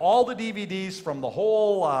with all the DVDs from the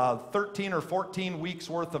whole 13 or 14 weeks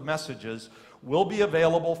worth of messages will be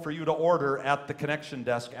available for you to order at the connection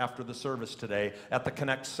desk after the service today, at the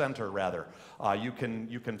Connect Center rather. You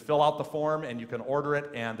can fill out the form and you can order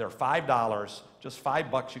it, and they're $5, just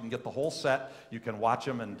 $5. You can get the whole set. You can watch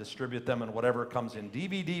them and distribute them and whatever comes in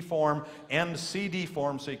DVD form and CD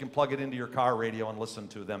form, so you can plug it into your car radio and listen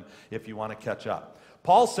to them if you want to catch up.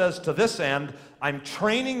 Paul says, to this end, I'm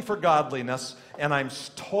training for godliness and I'm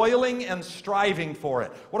toiling and striving for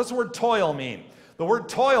it. What does the word toil mean? The word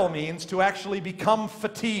toil means to actually become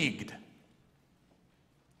fatigued.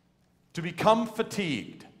 To become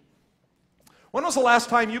fatigued. When was the last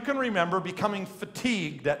time you can remember becoming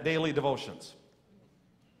fatigued at daily devotions?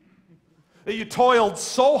 That you toiled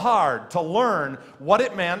so hard to learn what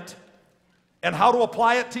it meant and how to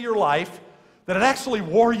apply it to your life that it actually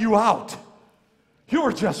wore you out. You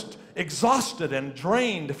were just exhausted and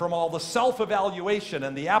drained from all the self-evaluation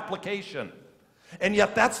and the application. And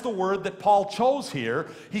yet that's the word that Paul chose here.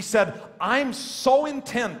 He said, I'm so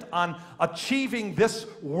intent on achieving this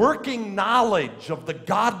working knowledge of the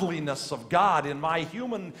godliness of God in my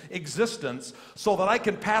human existence so that I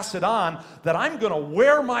can pass it on, that I'm going to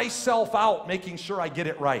wear myself out making sure I get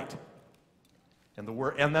it right.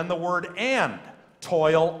 And then the word and.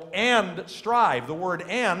 toil and strive. The word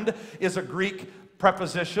 "and" is a Greek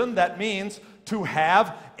preposition that means to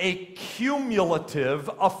have a cumulative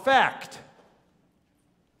effect.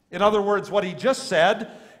 In other words, what he just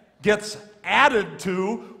said gets added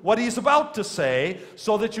to what he's about to say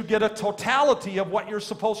so that you get a totality of what you're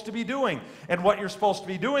supposed to be doing. And what you're supposed to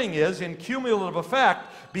be doing is, in cumulative effect,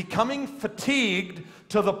 becoming fatigued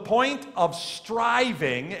to the point of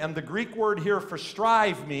striving, and the Greek word here for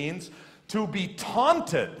strive means to be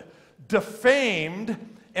taunted, defamed,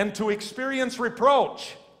 and to experience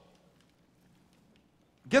reproach.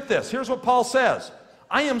 Get this, here's what Paul says.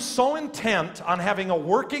 I am so intent on having a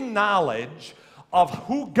working knowledge of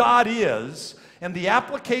who God is and the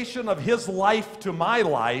application of His life to my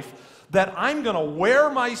life that I'm going to wear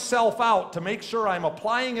myself out to make sure I'm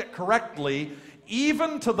applying it correctly,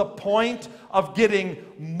 even to the point of getting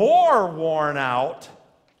more worn out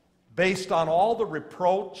based on all the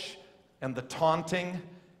reproach and the taunting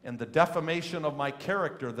and the defamation of my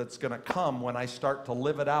character that's going to come when I start to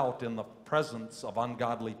live it out in the presence of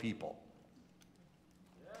ungodly people.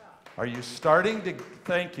 Are you starting to,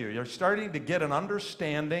 thank you, you're starting to get an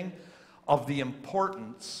understanding of the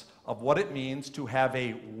importance of what it means to have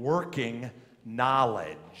a working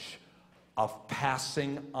knowledge of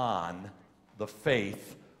passing on the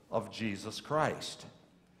faith of Jesus Christ.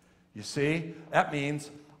 You see, that means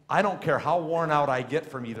I don't care how worn out I get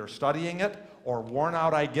from either studying it or worn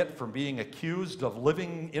out I get from being accused of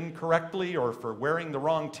living incorrectly or for wearing the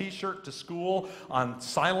wrong t-shirt to school on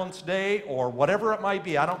Silence Day or whatever it might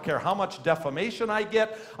be. I don't care how much defamation I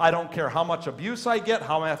get. I don't care how much abuse I get,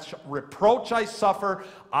 how much reproach I suffer.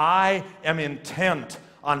 I am intent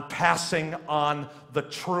on passing on the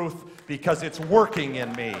truth because it's working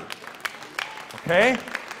in me. Okay?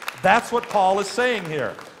 That's what Paul is saying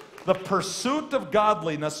here. The pursuit of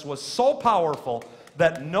godliness was so powerful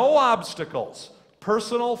that no obstacles,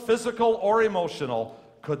 personal, physical, or emotional,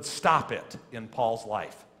 could stop it in Paul's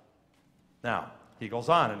life. Now, he goes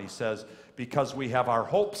on and he says, because we have our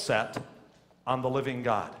hope set on the living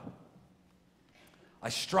God. I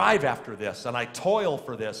strive after this and I toil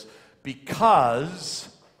for this because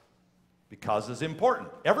is important.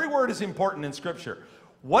 Every word is important in Scripture.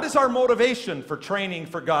 What is our motivation for training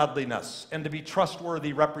for godliness and to be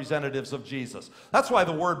trustworthy representatives of Jesus? That's why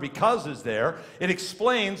the word "because" is there. It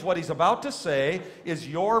explains what he's about to say is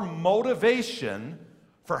your motivation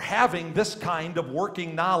for having this kind of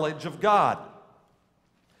working knowledge of God.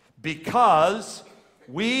 Because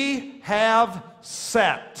we have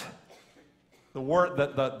set.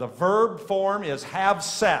 The verb form is have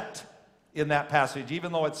set in that passage,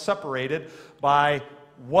 even though it's separated by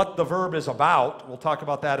what the verb is about. We'll talk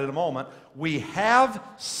about that in a moment. We have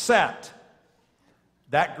set.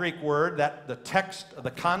 That Greek word,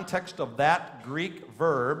 the context of that Greek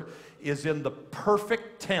verb is in the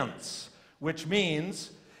perfect tense, which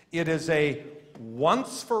means it is a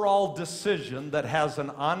once-for-all decision that has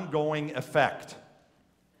an ongoing effect.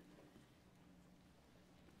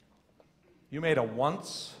 You made a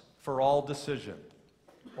once-for-all decision,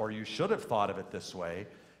 or you should have thought of it this way,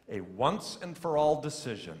 a once-and-for-all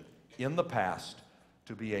decision in the past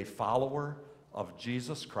to be a follower of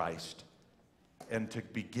Jesus Christ and to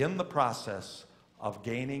begin the process of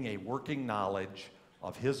gaining a working knowledge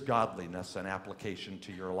of His godliness and application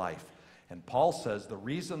to your life. And Paul says the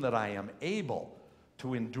reason that I am able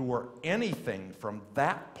to endure anything from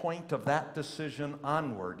that point of that decision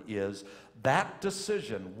onward is that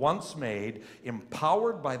decision, once made,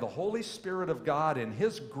 empowered by the Holy Spirit of God in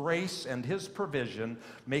His grace and His provision,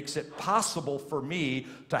 makes it possible for me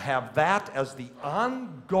to have that as the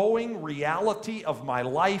ongoing reality of my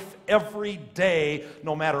life every day,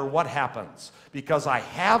 no matter what happens. Because I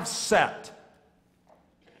have set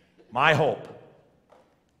my hope,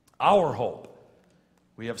 our hope.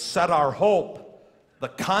 We have set our hope, the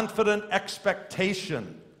confident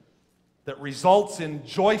expectation that results in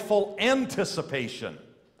joyful anticipation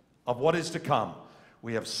of what is to come.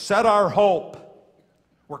 We have set our hope.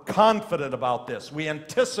 We're confident about this. We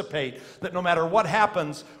anticipate that no matter what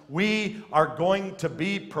happens, we are going to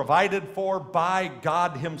be provided for by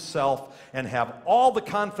God Himself and have all the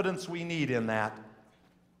confidence we need in that.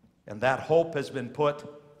 And that hope has been put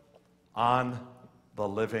on the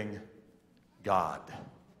living God.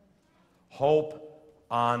 Hope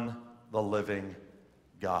on the living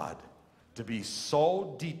God. To be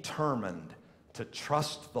so determined to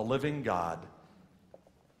trust the living God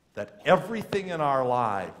that everything in our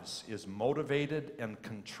lives is motivated and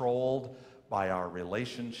controlled by our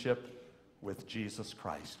relationship with Jesus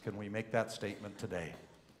Christ. Can we make that statement today?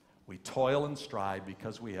 We toil and strive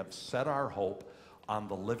because we have set our hope on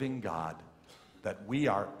the living God that we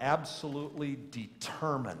are absolutely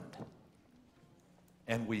determined,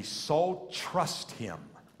 and we so trust Him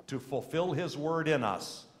to fulfill His word in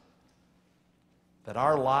us, that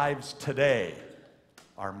our lives today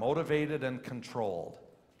are motivated and controlled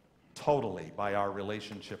totally by our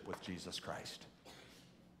relationship with Jesus Christ.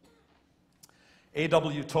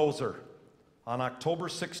 A.W. Tozer, on October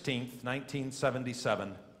 16th,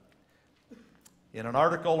 1977, in an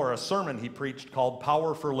article or a sermon he preached called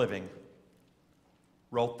Power for Living,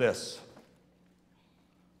 wrote this.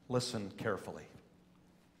 Listen carefully.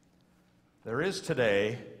 There is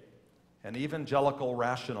today an evangelical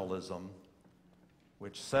rationalism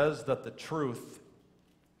which says that the truth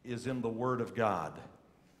is in the Word of God.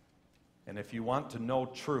 And if you want to know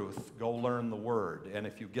truth, go learn the Word. And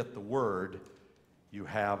if you get the Word, you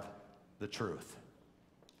have the truth.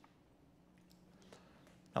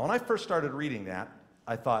 Now, when I first started reading that,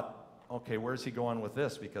 I thought, okay, where's he going with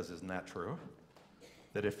this? Because isn't that true?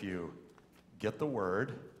 That if you get the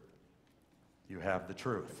Word, you have the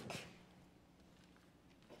truth.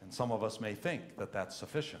 And some of us may think that that's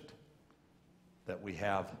sufficient, that we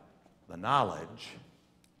have the knowledge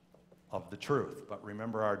of the truth. But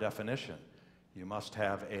remember our definition. You must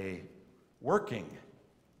have a working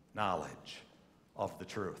knowledge of the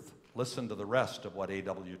truth. Listen to the rest of what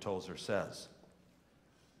A.W. Tozer says.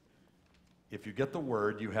 If you get the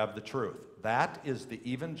Word, you have the truth. That is the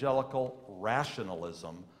evangelical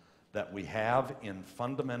rationalism that we have in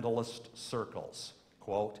fundamentalist circles.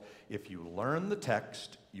 Quote, if you learn the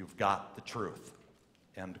text, you've got the truth.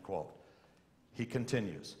 End quote. He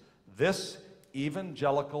continues, this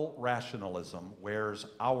evangelical rationalism wears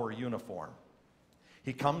our uniform.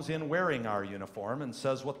 He comes in wearing our uniform and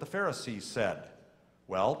says what the Pharisees said.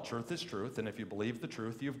 Well, truth is truth, and if you believe the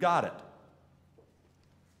truth, you've got it.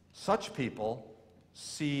 Such people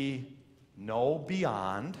see no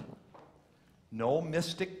beyond, no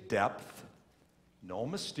mystic depth, no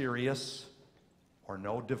mysterious, or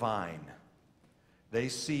no divine. They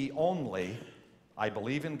see only, I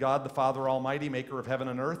believe in God the Father Almighty, maker of heaven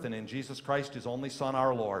and earth, and in Jesus Christ, His only Son,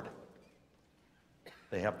 our Lord.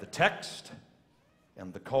 They have the text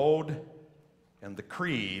and the code and the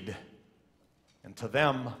creed, and to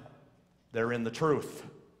them, they're in the truth.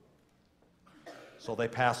 So they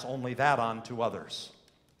pass only that on to others.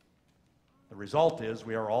 The result is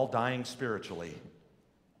we are all dying spiritually,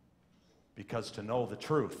 because to know the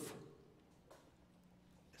truth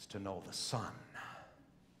is to know the Son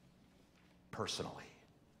personally.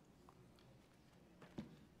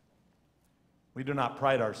 We do not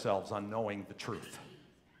pride ourselves on knowing the truth.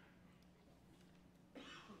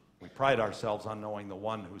 We pride ourselves on knowing the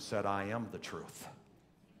one who said, I am the truth.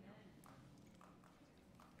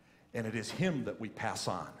 And it is Him that we pass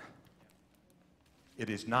on. It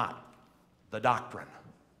is not the doctrine.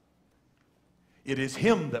 It is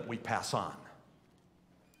Him that we pass on.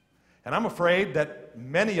 And I'm afraid that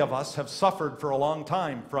many of us have suffered for a long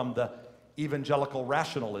time from the evangelical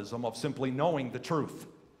rationalism of simply knowing the truth.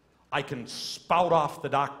 I can spout off the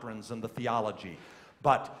doctrines and the theology,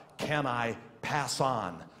 but can I pass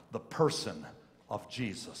on the person of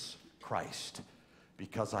Jesus Christ?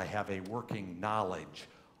 Because I have a working knowledge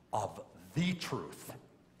of the truth,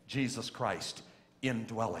 Jesus Christ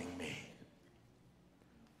indwelling me.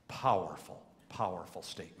 Powerful, powerful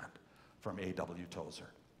statement from A.W. Tozer.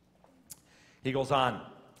 He goes on,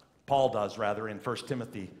 Paul does rather, in 1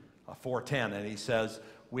 Timothy 4:10, and he says,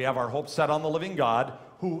 we have our hope set on the living God,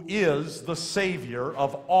 who is the Savior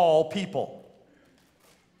of all people.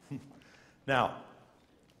 Now,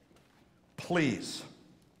 please,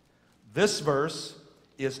 this verse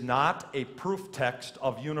is not a proof text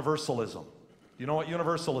of universalism. You know what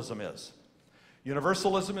universalism is?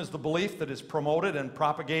 Universalism is the belief that is promoted and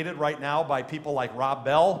propagated right now by people like Rob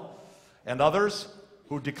Bell and others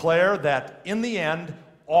who declare that in the end,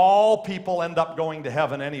 all people end up going to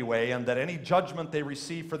heaven anyway, and that any judgment they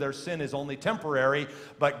receive for their sin is only temporary,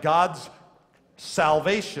 but God's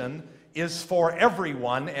salvation is for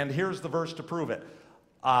everyone, and here's the verse to prove it.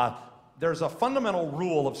 There's a fundamental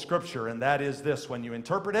rule of Scripture, and that is this: when you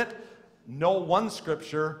interpret it, no one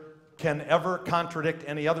Scripture can ever contradict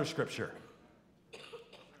any other Scripture.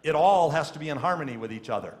 It all has to be in harmony with each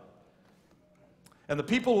other. And the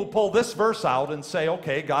people who pull this verse out and say,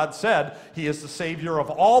 okay, God said He is the Savior of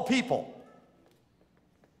all people,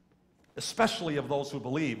 especially of those who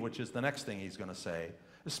believe, which is the next thing he's going to say,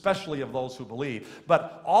 especially of those who believe.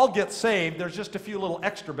 But all get saved, there's just a few little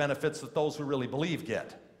extra benefits that those who really believe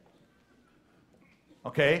get.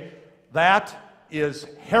 Okay? That is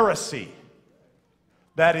heresy.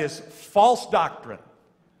 That is false doctrine.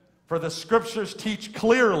 For the Scriptures teach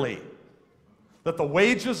clearly that the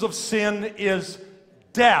wages of sin is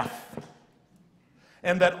death,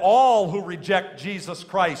 and that all who reject Jesus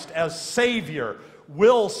Christ as Savior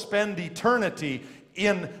will spend eternity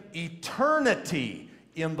in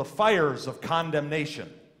the fires of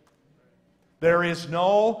condemnation. There is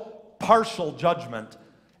no partial judgment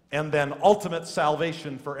and then ultimate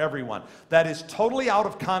salvation for everyone. That is totally out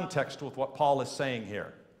of context with what Paul is saying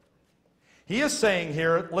here. He is saying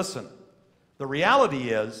here, listen, the reality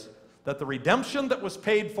is that the redemption that was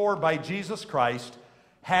paid for by Jesus Christ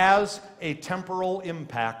has a temporal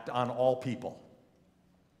impact on all people.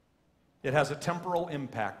 It has a temporal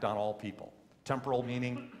impact on all people. Temporal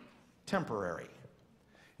meaning temporary.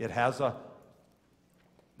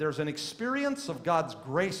 There's an experience of God's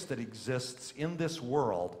grace that exists in this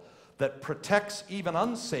world that protects even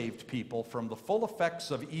unsaved people from the full effects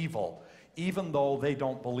of evil, even though they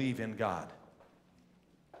don't believe in God.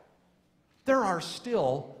 There are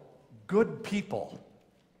still good people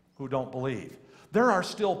who don't believe. There are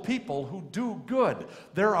still people who do good.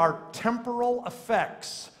 There are temporal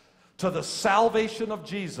effects to the salvation of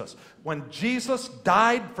Jesus. When Jesus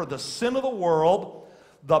died for the sin of the world,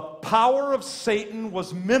 the power of Satan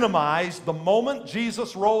was minimized the moment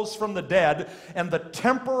Jesus rose from the dead, and the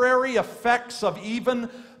temporary effects of even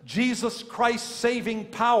Jesus Christ's saving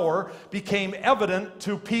power became evident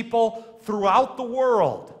to people throughout the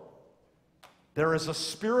world. There is a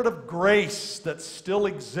spirit of grace that still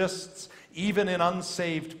exists even in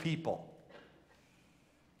unsaved people.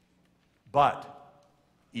 But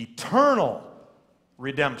eternal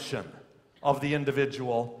redemption of the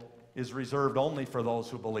individual is reserved only for those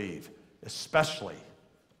who believe, especially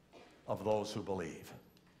of those who believe.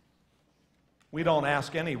 We don't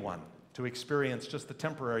ask anyone to experience just the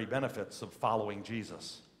temporary benefits of following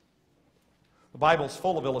Jesus. The Bible's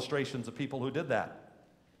full of illustrations of people who did that.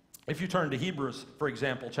 If you turn to Hebrews, for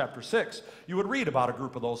example, chapter 6, you would read about a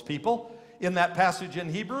group of those people in that passage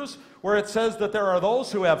in Hebrews where it says that there are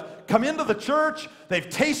those who have come into the church, they've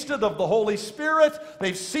tasted of the Holy Spirit,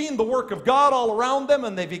 they've seen the work of God all around them,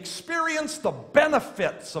 and they've experienced the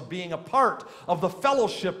benefits of being a part of the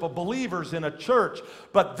fellowship of believers in a church.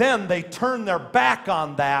 But then they turn their back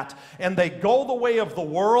on that and they go the way of the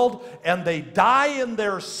world and they die in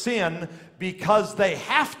their sin, because they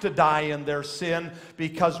have to die in their sin,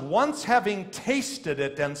 because once having tasted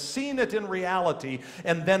it and seen it in reality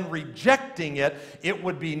and then rejecting it, it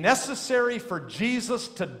would be necessary for Jesus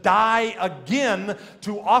to die again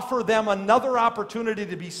to offer them another opportunity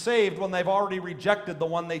to be saved when they've already rejected the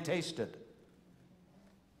one they tasted.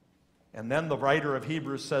 And then the writer of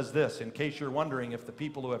Hebrews says this, in case you're wondering if the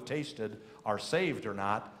people who have tasted are saved or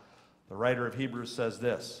not, the writer of Hebrews says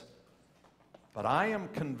this: "But I am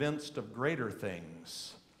convinced of greater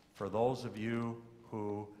things for those of you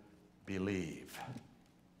who believe."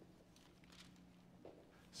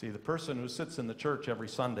 See, the person who sits in the church every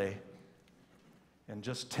Sunday and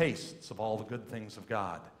just tastes of all the good things of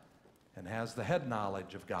God and has the head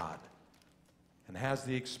knowledge of God and has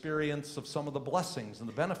the experience of some of the blessings and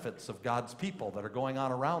the benefits of God's people that are going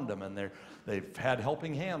on around them, and they've had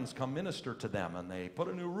helping hands come minister to them, and they put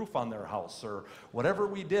a new roof on their house, or whatever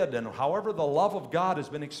we did, and however the love of God has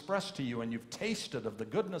been expressed to you and you've tasted of the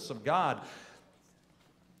goodness of God,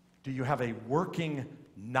 do you have a working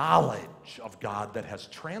knowledge of God that has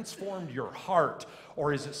transformed your heart,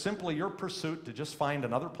 or is it simply your pursuit to just find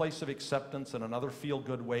another place of acceptance and another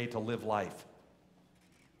feel-good way to live life?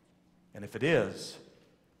 And if it is,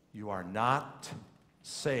 you are not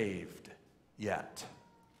saved yet.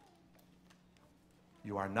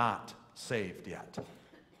 You are not saved yet.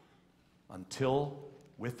 Until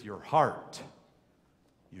with your heart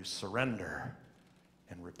you surrender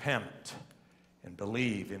and repent and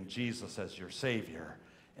believe in Jesus as your Savior,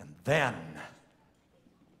 and then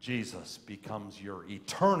Jesus becomes your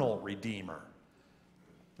eternal Redeemer,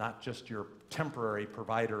 not just your temporary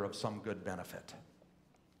provider of some good benefit.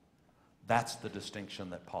 That's the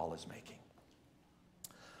distinction that Paul is making.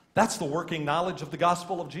 That's the working knowledge of the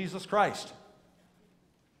gospel of Jesus Christ.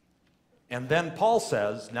 And then Paul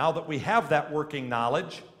says, now that we have that working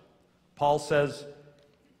knowledge, Paul says,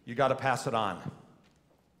 you got to pass it on.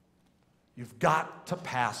 You've got to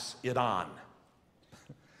pass it on.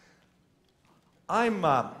 I've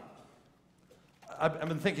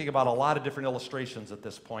been thinking about a lot of different illustrations at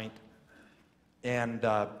this point, and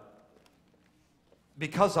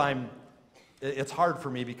it's hard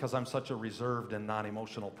for me because I'm such a reserved and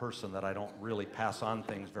non-emotional person that I don't really pass on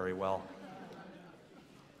things very well.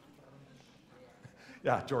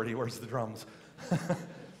 Yeah, Jordy, where's the drums?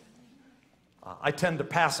 I tend to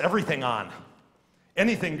pass everything on.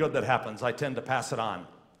 Anything good that happens, I tend to pass it on.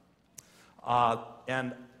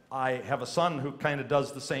 And I have a son who kind of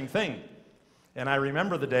does the same thing. And I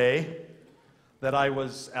remember the day that I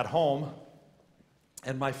was at home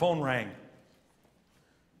and my phone rang.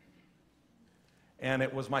 And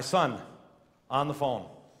it was my son on the phone.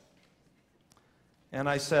 And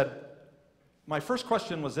I said, my first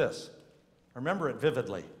question was this. I remember it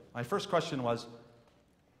vividly. My first question was,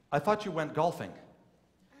 I thought you went golfing.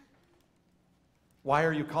 Why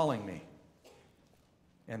are you calling me?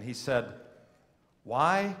 And he said,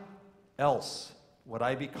 why else would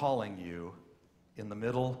I be calling you in the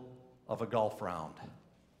middle of a golf round?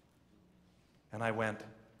 And I went,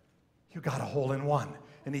 you got a hole in one.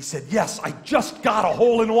 And he said, yes, I just got a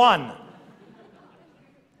hole in one.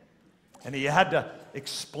 And he had to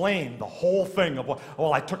explain the whole thing of,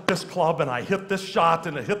 well, I took this club and I hit this shot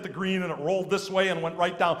and it hit the green and it rolled this way and went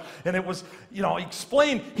right down. And it was, he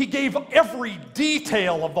explained, he gave every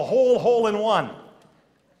detail of the whole hole in one.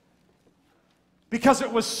 Because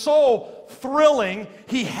it was so thrilling,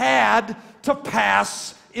 he had to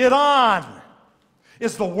pass it on.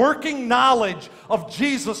 Is the working knowledge of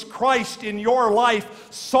Jesus Christ in your life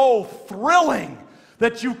so thrilling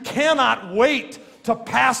that you cannot wait to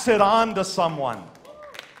pass it on to someone?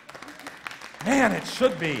 Man, it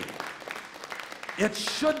should be. It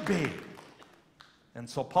should be. And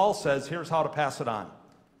so Paul says, here's how to pass it on.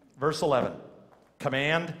 Verse 11,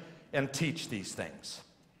 command and teach these things.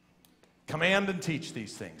 Command and teach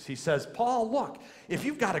these things. He says, Paul, look, if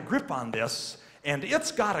you've got a grip on this, and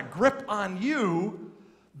it's got a grip on you,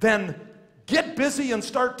 then get busy and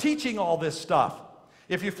start teaching all this stuff.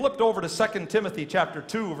 If you flipped over to 2 Timothy chapter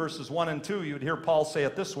 2, verses 1 and 2, you'd hear Paul say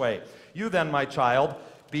it this way, you then, my child,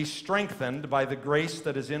 be strengthened by the grace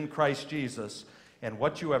that is in Christ Jesus, and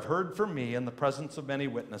what you have heard from me in the presence of many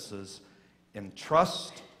witnesses,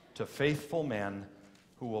 entrust to faithful men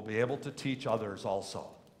who will be able to teach others also.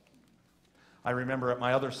 I remember at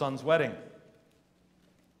my other son's wedding,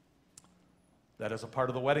 that is a part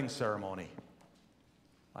of the wedding ceremony,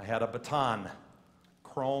 I had a baton,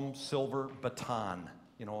 chrome silver baton,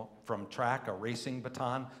 from track, a racing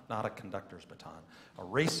baton, not a conductor's baton, a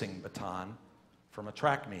racing baton from a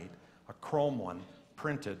track meet, a chrome one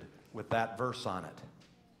printed with that verse on it.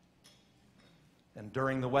 And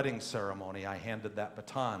during the wedding ceremony, I handed that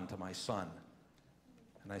baton to my son.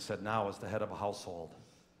 And I said, now as the head of a household,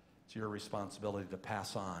 it's your responsibility to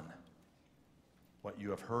pass on what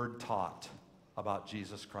you have heard taught about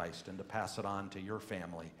Jesus Christ and to pass it on to your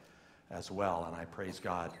family as well. And I praise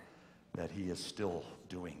God that he is still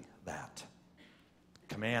doing that.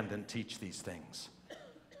 Command and teach these things.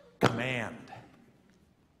 Command.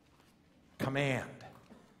 Command.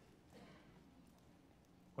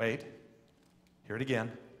 Wait. Hear it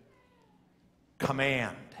again.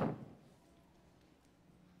 Command.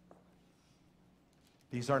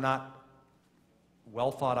 These are not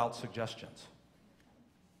well thought out suggestions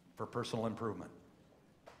for personal improvement.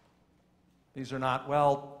 These are not,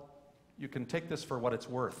 well, you can take this for what it's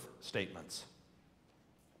worth statements.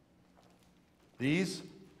 These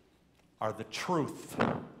are the truth.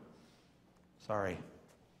 Sorry.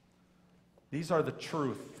 These are the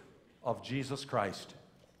truth of Jesus Christ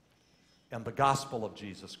and the gospel of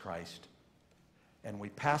Jesus Christ. And we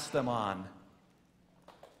pass them on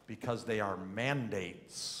because they are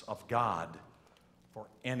mandates of God for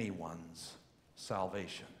anyone's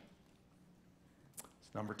salvation.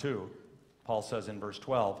 Number 2, Paul says in verse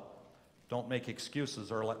 12, don't make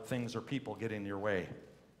excuses or let things or people get in your way.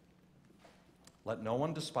 Let no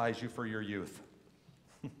one despise you for your youth.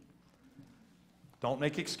 Don't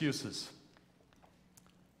make excuses.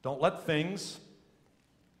 Don't let things,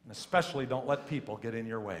 and especially don't let people get in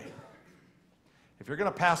your way. If you're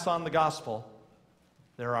going to pass on the gospel,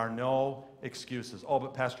 there are no excuses. Oh,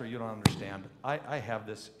 but Pastor, you don't understand. I have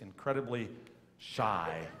this incredibly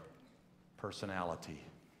shy personality.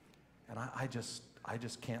 And I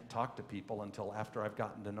just can't talk to people until after I've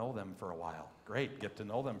gotten to know them for a while. Great, get to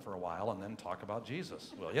know them for a while and then talk about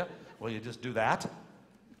Jesus, will you? Will you just do that?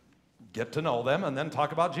 Get to know them and then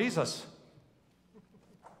talk about Jesus.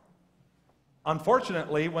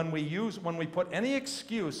 Unfortunately, when we put any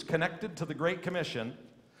excuse connected to the Great Commission,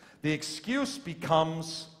 the excuse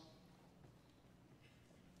becomes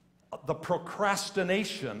the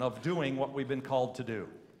procrastination of doing what we've been called to do.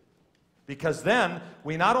 Because then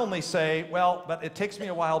we not only say, well, but it takes me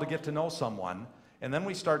a while to get to know someone, and then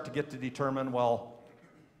we start to get to determine, well,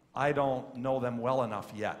 I don't know them well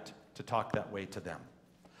enough yet to talk that way to them.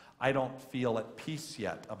 I don't feel at peace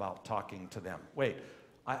yet about talking to them. Wait,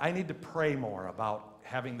 I need to pray more about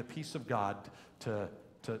having the peace of God to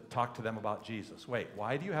talk to them about Jesus. Wait,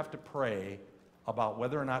 why do you have to pray about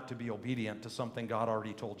whether or not to be obedient to something God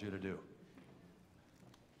already told you to do?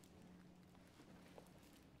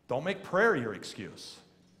 Don't make prayer your excuse.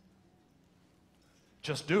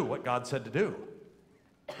 Just do what God said to do.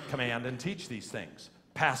 Command and teach these things.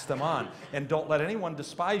 Pass them on. And don't let anyone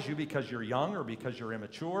despise you because you're young or because you're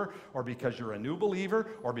immature or because you're a new believer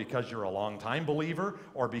or because you're a long-time believer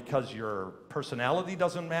or because your personality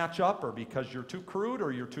doesn't match up or because you're too crude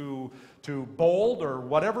or you're too bold or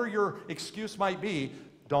whatever your excuse might be.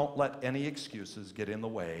 Don't let any excuses get in the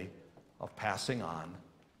way of passing on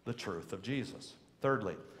the truth of Jesus.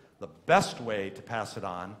 Thirdly, the best way to pass it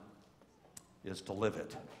on is to live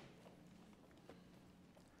it.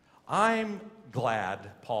 I'm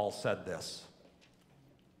glad Paul said this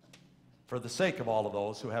for the sake of all of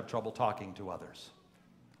those who have trouble talking to others.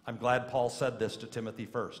 I'm glad Paul said this to Timothy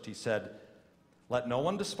first. He said, "Let no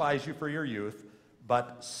one despise you for your youth,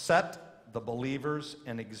 but set the believers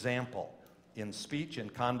an example in speech, in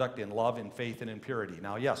conduct, in love, in faith, and in purity."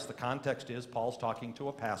 Now, yes, the context is Paul's talking to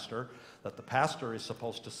a pastor, that the pastor is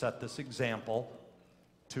supposed to set this example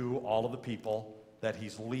to all of the people that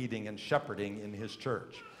he's leading and shepherding in his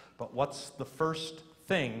church. But what's the first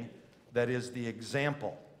thing that is the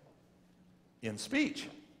example? In speech.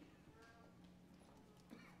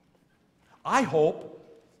 I hope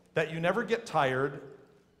that you never get tired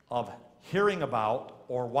of hearing about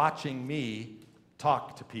or watching me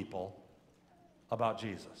talk to people about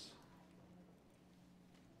Jesus.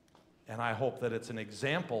 And I hope that it's an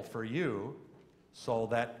example for you so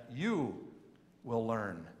that you will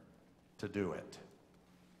learn to do it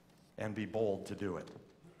and be bold to do it.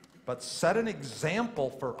 But set an example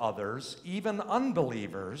for others, even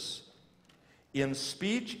unbelievers, in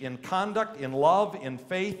speech, in conduct, in love, in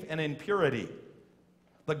faith, and in purity.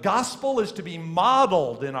 The gospel is to be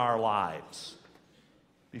modeled in our lives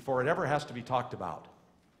before it ever has to be talked about.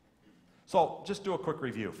 So just do a quick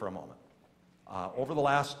review for a moment. Over the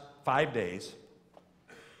last 5 days,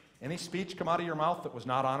 any speech come out of your mouth that was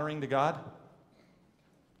not honoring to God?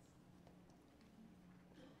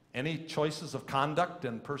 Any choices of conduct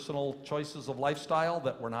and personal choices of lifestyle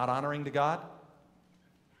that were not honoring to God?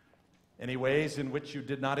 Any ways in which you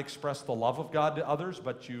did not express the love of God to others,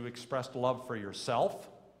 but you expressed love for yourself,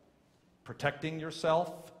 protecting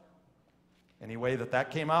yourself? Any way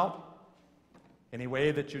that came out? Any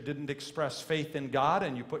way that you didn't express faith in God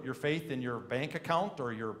and you put your faith in your bank account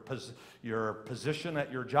or your position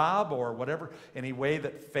at your job or whatever? Any way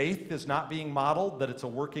that faith is not being modeled, that it's a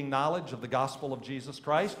working knowledge of the gospel of Jesus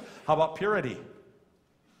Christ? How about purity?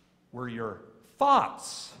 Were your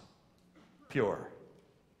thoughts pure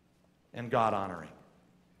and God-honoring,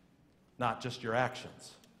 not just your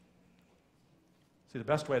actions? See, the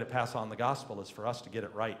best way to pass on the gospel is for us to get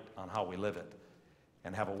it right on how we live it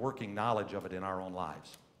and have a working knowledge of it in our own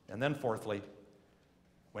lives. And then fourthly,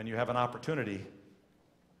 when you have an opportunity,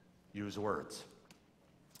 use words.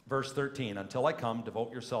 Verse 13, "Until I come,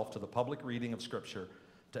 devote yourself to the public reading of Scripture,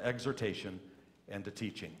 to exhortation, and to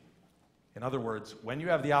teaching." In other words, when you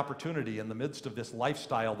have the opportunity in the midst of this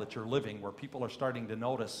lifestyle that you're living, where people are starting to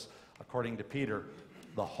notice, according to Peter,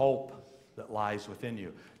 the hope that lies within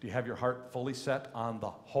you. Do you have your heart fully set on the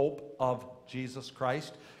hope of Jesus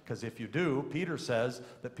Christ? Because if you do, Peter says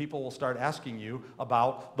that people will start asking you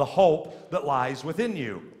about the hope that lies within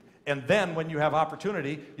you. And then when you have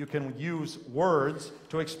opportunity, you can use words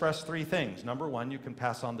to express three things. Number one, you can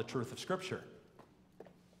pass on the truth of Scripture.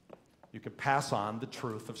 You can pass on the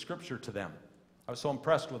truth of Scripture to them. I was so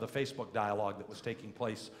impressed with a Facebook dialogue that was taking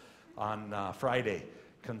place on Friday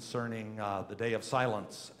concerning the day of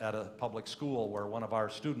silence at a public school, where one of our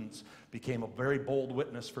students became a very bold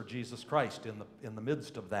witness for Jesus Christ in the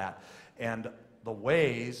midst of that. And the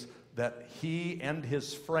ways that he and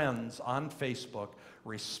his friends on Facebook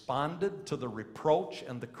responded to the reproach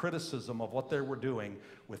and the criticism of what they were doing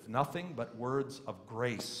with nothing but words of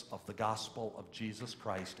grace of the gospel of Jesus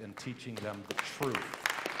Christ and teaching them the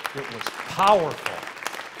truth. It was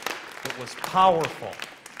powerful. It was powerful.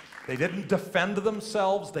 They didn't defend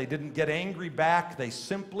themselves. They didn't get angry back. They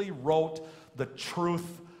simply wrote the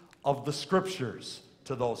truth of the Scriptures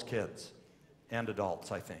to those kids and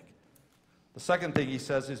adults, I think. The second thing he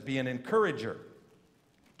says is be an encourager.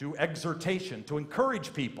 Do exhortation, to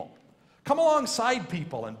encourage people. Come alongside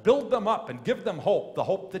people and build them up and give them hope, the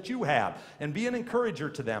hope that you have, and be an encourager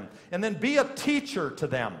to them. And then be a teacher to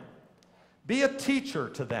them. Be a teacher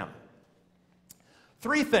to them.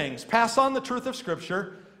 Three things: pass on the truth of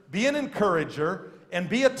Scripture, be an encourager, and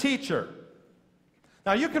be a teacher.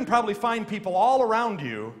 Now, you can probably find people all around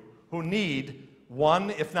you who need one,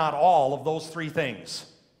 if not all, of those three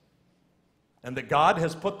things. And that God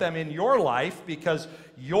has put them in your life because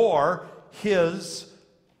you're His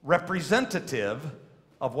representative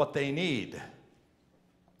of what they need.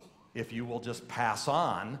 if you will just pass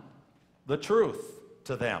on the truth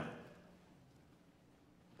to them.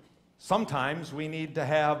 Sometimes we need to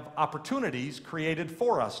have opportunities created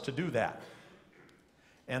for us to do that.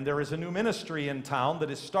 And there is a new ministry in town that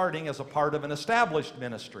is starting as a part of an established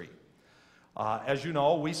ministry. As you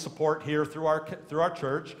know, we support here through our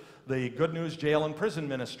church the Good News Jail and Prison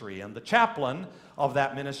Ministry, and the chaplain of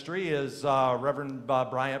that ministry is Reverend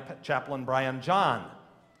Chaplain Brian John.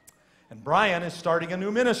 And Brian is starting a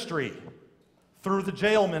new ministry through the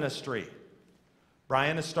jail ministry.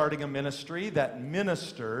 Brian is starting a ministry that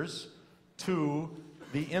ministers to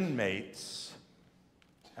the inmates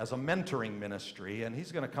as a mentoring ministry, and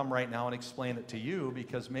he's going to come right now and explain it to you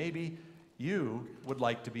because maybe you would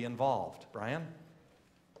like to be involved. Brian?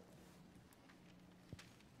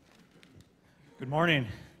 Good morning.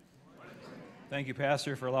 Thank you,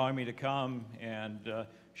 Pastor, for allowing me to come and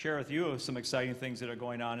share with you some exciting things that are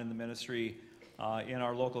going on in the ministry in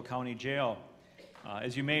our local county jail.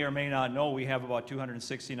 As you may or may not know, we have about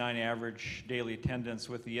 269 average daily attendance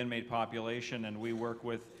with the inmate population, and we work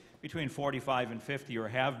with between 45 and 50, or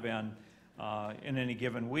have been, in any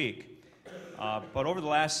given week. But over the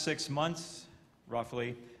last 6 months,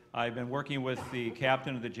 roughly, I've been working with the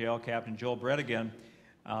captain of the jail, Captain Joel Bredigan,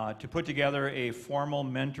 to put together a formal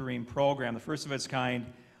mentoring program, the first of its kind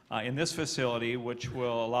in this facility, which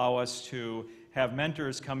will allow us to have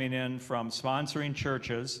mentors coming in from sponsoring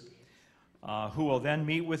churches who will then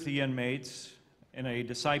meet with the inmates in a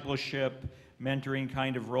discipleship, mentoring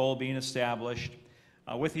kind of role being established,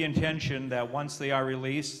 with the intention that once they are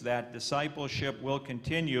released, that discipleship will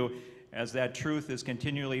continue as that truth is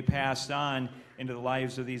continually passed on into the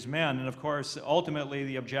lives of these men. And of course, ultimately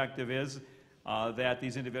the objective is that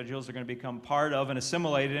these individuals are going to become part of and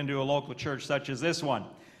assimilated into a local church such as this one.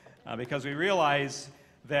 Because we realize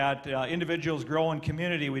that individuals grow in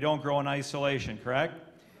community, we don't grow in isolation, correct?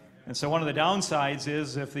 And so one of the downsides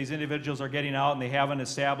is if these individuals are getting out and they haven't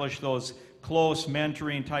established those close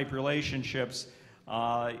mentoring type relationships,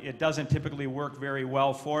 it doesn't typically work very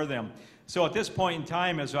well for them. So at this point in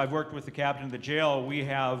time, as I've worked with the captain of the jail, we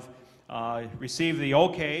have received the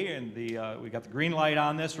okay, and we got the green light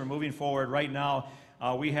on this. We're moving forward right now.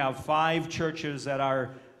 We have 5 churches that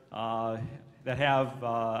are that have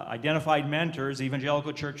identified mentors,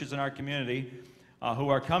 evangelical churches in our community, who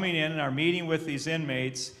are coming in and are meeting with these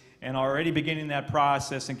inmates and already beginning that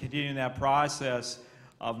process and continuing that process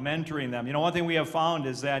of mentoring them. You know, one thing we have found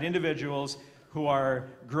is that individuals who are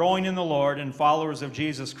growing in the Lord and followers of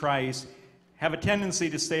Jesus Christ have a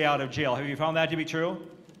tendency to stay out of jail. Have you found that to be true?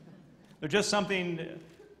 There's just something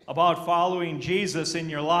about following Jesus in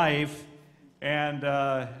your life and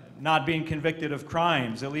not being convicted of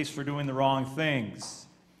crimes, at least for doing the wrong things.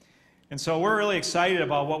 And so we're really excited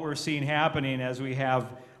about what we're seeing happening as we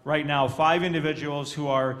have right now 5 individuals who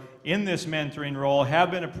are in this mentoring role,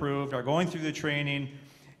 have been approved, are going through the training,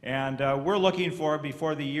 and we're looking for,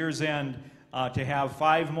 before the year's end, to have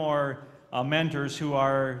 5 more mentors who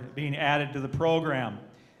are being added to the program.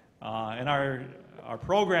 And our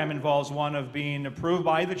program involves one of being approved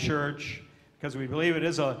by the church, because we believe it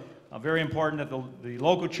is very important that the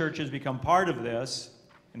local churches become part of this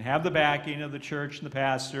and have the backing of the church and the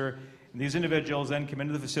pastor. And these individuals then come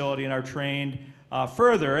into the facility and are trained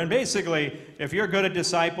further. And basically, if you're good at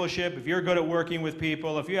discipleship, if you're good at working with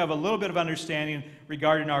people, if you have a little bit of understanding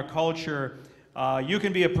regarding our culture, you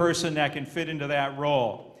can be a person that can fit into that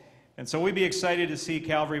role. And so we'd be excited to see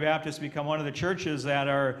Calvary Baptist become one of the churches that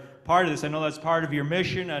are part of this. I know that's part of your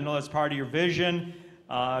mission. I know that's part of your vision,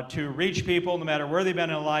 to reach people no matter where they've been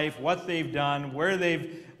in life, what they've done, where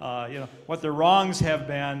they've, what their wrongs have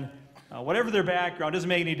been. Whatever their background, doesn't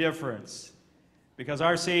make any difference. Because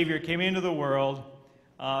our Savior came into the world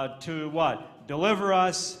to what? Deliver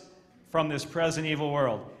us from this present evil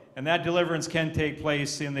world. And that deliverance can take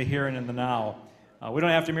place in the here and in the now. We don't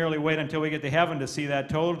have to merely wait until we get to heaven to see that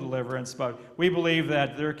total deliverance, but we believe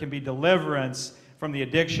that there can be deliverance from the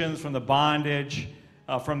addictions, from the bondage,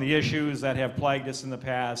 from the issues that have plagued us in the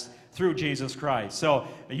past through Jesus Christ. So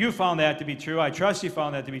you found that to be true. I trust you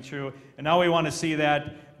found that to be true. And now we want to see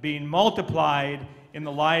that being multiplied in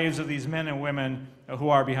the lives of these men and women who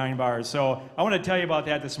are behind bars. So I want to tell you about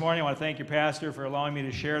that this morning. I want to thank your pastor for allowing me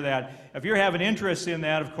to share that. If you have an interest in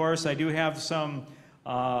that, of course, I do have some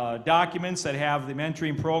documents that have the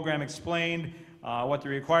mentoring program explained, what the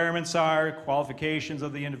requirements are, qualifications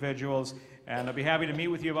of the individuals, and I'll be happy to meet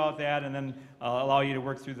with you about that and then allow you to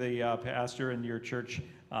work through the pastor and your church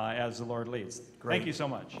as the Lord leads. Great. Thank you so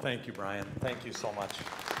much. Thank you, Brian. Thank you so much.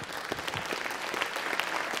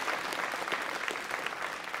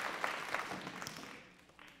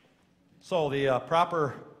 So the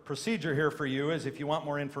proper procedure here for you is if you want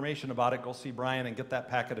more information about it, go see Brian and get that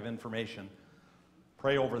packet of information.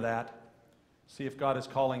 Pray over that. See if God is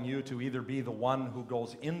calling you to either be the one who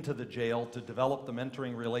goes into the jail to develop the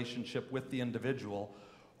mentoring relationship with the individual,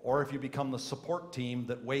 or if you become the support team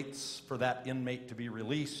that waits for that inmate to be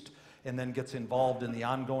released and then gets involved in the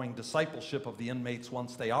ongoing discipleship of the inmates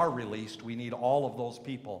once they are released. We need all of those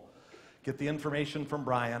people. Get the information from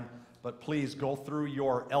Brian, but please go through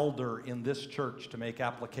your elder in this church to make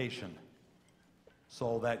application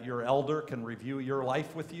so that your elder can review your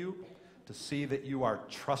life with you to see that you are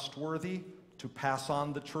trustworthy to pass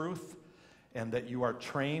on the truth, and that you are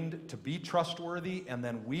trained to be trustworthy, and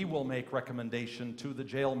then we will make recommendation to the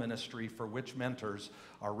jail ministry for which mentors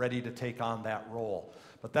are ready to take on that role.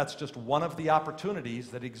 But that's just one of the opportunities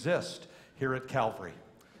that exist here at Calvary.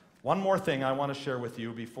 One more thing I want to share with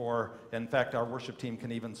you before, in fact, our worship team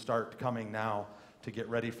can even start coming now to get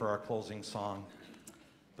ready for our closing song.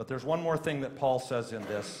 But there's one more thing that Paul says in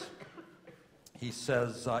this. He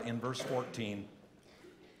says in verse 14,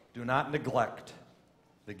 do not neglect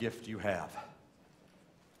the gift you have.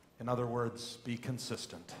 In other words, be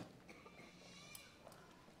consistent.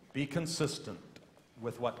 Be consistent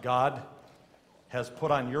with what God has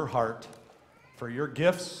put on your heart for your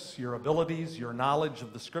gifts, your abilities, your knowledge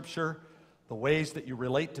of the Scripture, the ways that you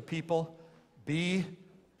relate to people. Be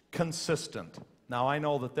consistent. Now, I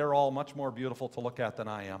know that they're all much more beautiful to look at than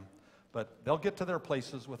I am, but they'll get to their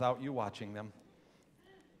places without you watching them.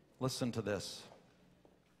 Listen to this.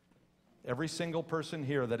 Every single person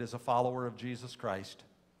here that is a follower of Jesus Christ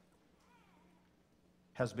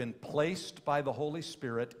has been placed by the Holy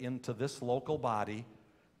Spirit into this local body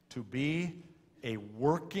to be a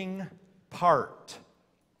working part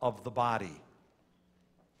of the body,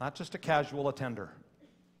 not just a casual attender.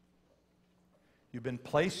 You've been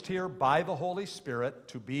placed here by the Holy Spirit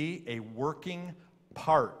to be a working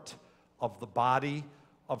part of the body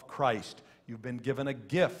of Christ. You've been given a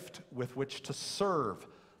gift with which to serve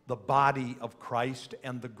the body of Christ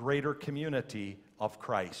and the greater community of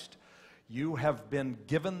Christ. You have been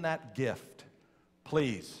given that gift.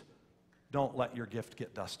 Please, don't let your gift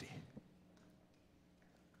get dusty.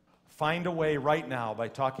 Find a way right now by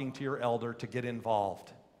talking to your elder to get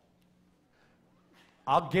involved.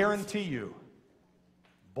 I'll guarantee you,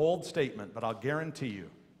 bold statement, but I'll guarantee you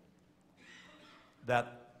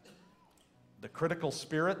that the critical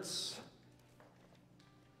spirits,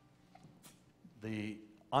 the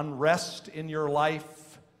unrest in your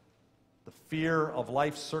life, the fear of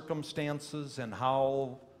life circumstances and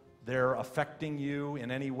how they're affecting you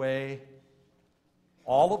in any way,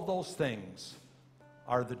 all of those things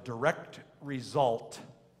are the direct result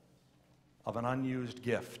of an unused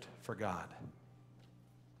gift for God.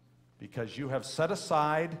 Because you have set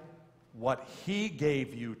aside what He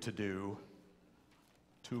gave you to do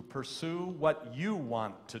to pursue what you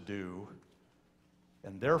want to do,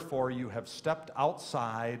 and therefore you have stepped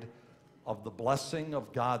outside of the blessing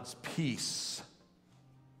of God's peace.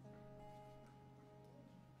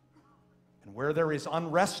 And where there is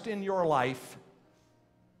unrest in your life,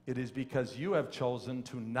 it is because you have chosen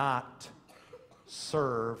to not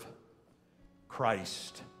serve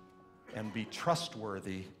Christ and be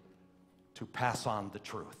trustworthy to pass on the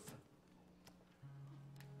truth.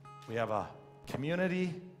 We have a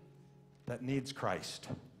community that needs Christ.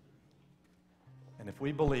 And if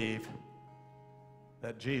we believe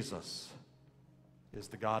that Jesus is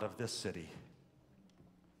the God of this city,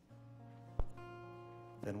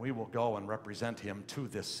 then we will go and represent Him to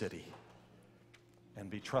this city and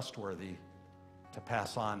be trustworthy to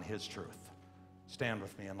pass on His truth. Stand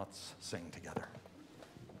with me and let's sing together.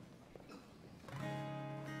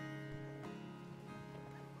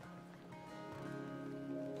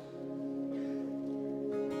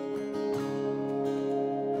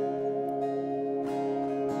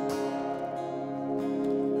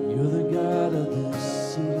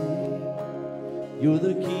 You're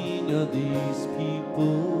the king of these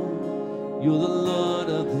people. You're the Lord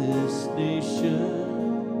of this nation.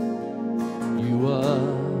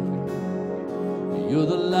 You're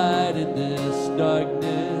the light in this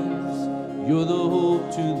darkness. You're the hope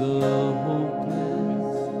to the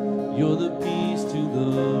hopeless. You're the peace to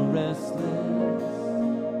the restless.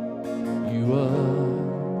 You are.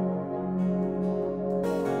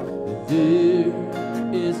 There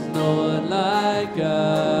is no one like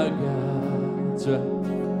our God. That's right.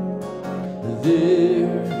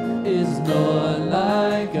 There is no one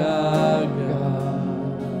like our God.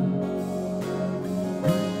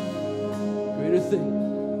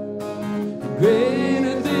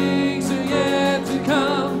 Greater things are yet to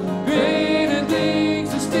come. Greater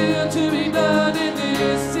things are still to be done in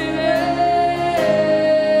this city.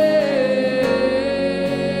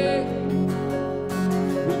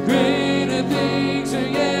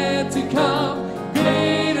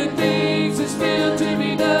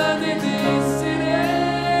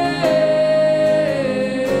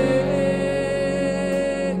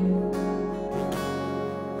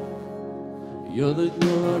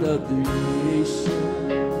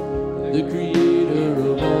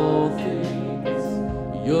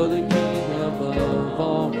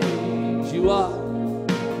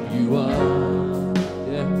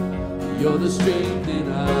 the strength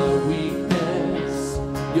in our weakness.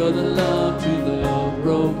 You're the love to the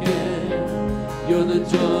broken. You're the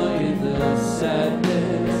joy in the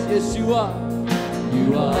sadness. Yes, you are.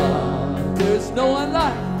 You are. There's no one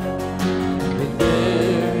like. And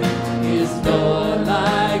there is no one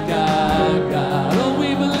like our God. Oh,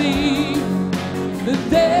 we believe that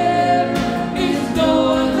there is no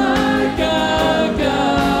one like our God.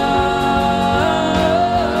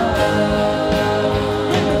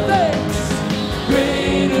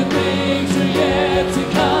 Greater things are yet to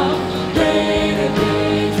come. Greater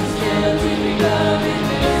things are still to be done in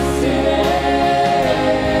this city.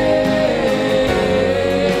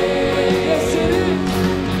 Yes, it is.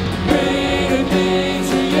 Greater things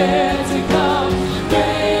are yet to come.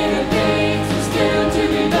 Greater things are still to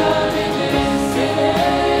be done in this city.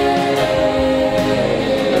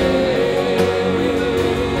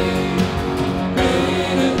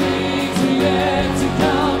 Greater things are yet to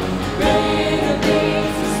come. Greater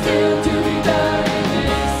things are still to be done in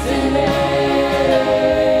this city.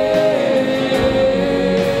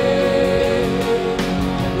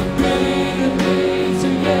 Greater things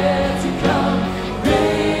are yet to come.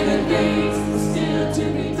 Greater things are still to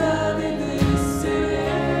be done in this city.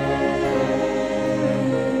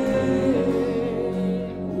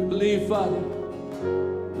 We believe, Father.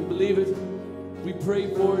 We believe it. We pray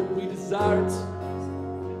for it. We desire it.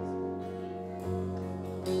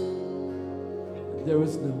 There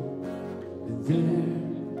is no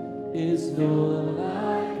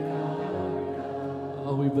like our God.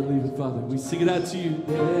 Oh, we believe it, Father. We sing it out to you.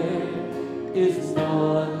 There is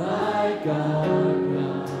no one like our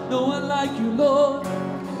God. No one like you, Lord.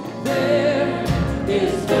 There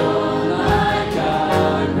is no one like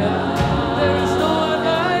our God. There is no one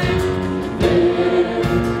like. There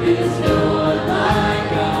is no one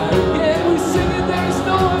like our God. Yeah, we sing it. There is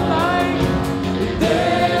no one like.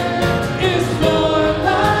 There is no one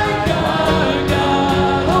like our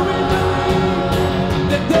God. Oh, we believe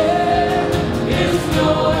that there is no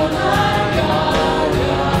one like our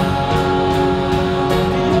God.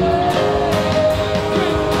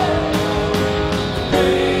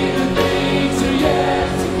 Greater things are yet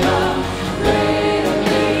to come. Greater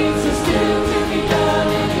things are still to be done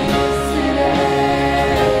in this city.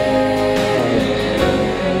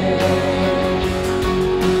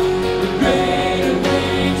 Greater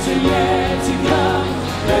things are yet to come.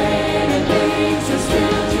 Greater things are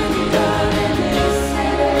still to be done in this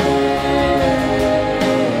city.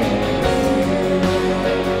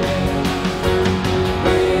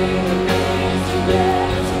 Greater things are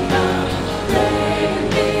yet to come. Greater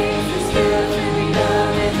things are still to be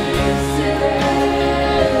done in this city.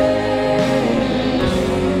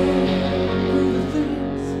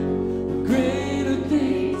 Greater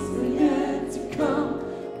things are yet to come.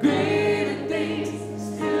 Greater things are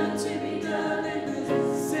still to be done in this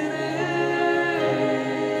city.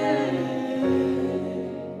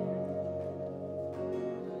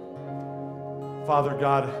 Father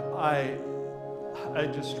God, I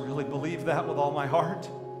just really believe that with all my heart.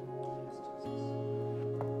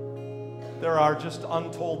 There are just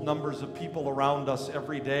untold numbers of people around us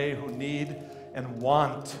every day who need and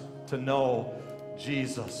want to know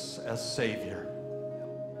Jesus as Savior.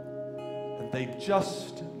 And they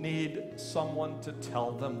just need someone to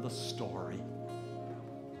tell them the story.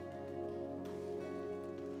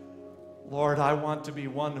 Lord, I want to be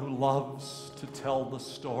one who loves to tell the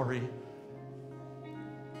story.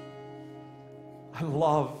 I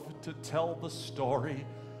love to tell the story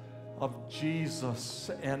of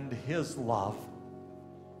Jesus and His love.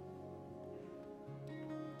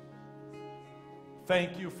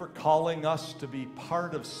 Thank you for calling us to be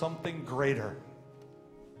part of something greater.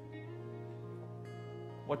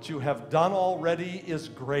 What you have done already is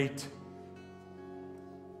great,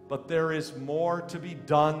 but there is more to be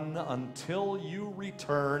done until you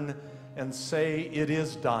return and say it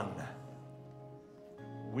is done.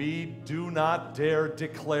 We do not dare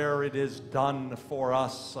declare it is done for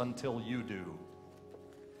us until you do.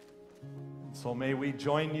 So may we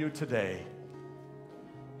join you today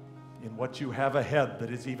in what you have ahead that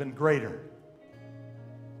is even greater.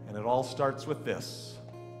 And it all starts with this.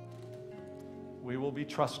 We will be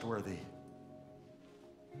trustworthy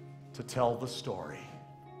to tell the story,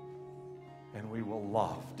 and we will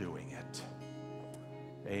love doing it.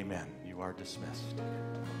 Amen. You are dismissed.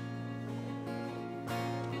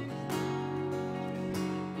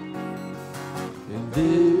 And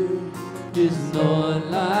there is no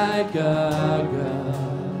one like our God.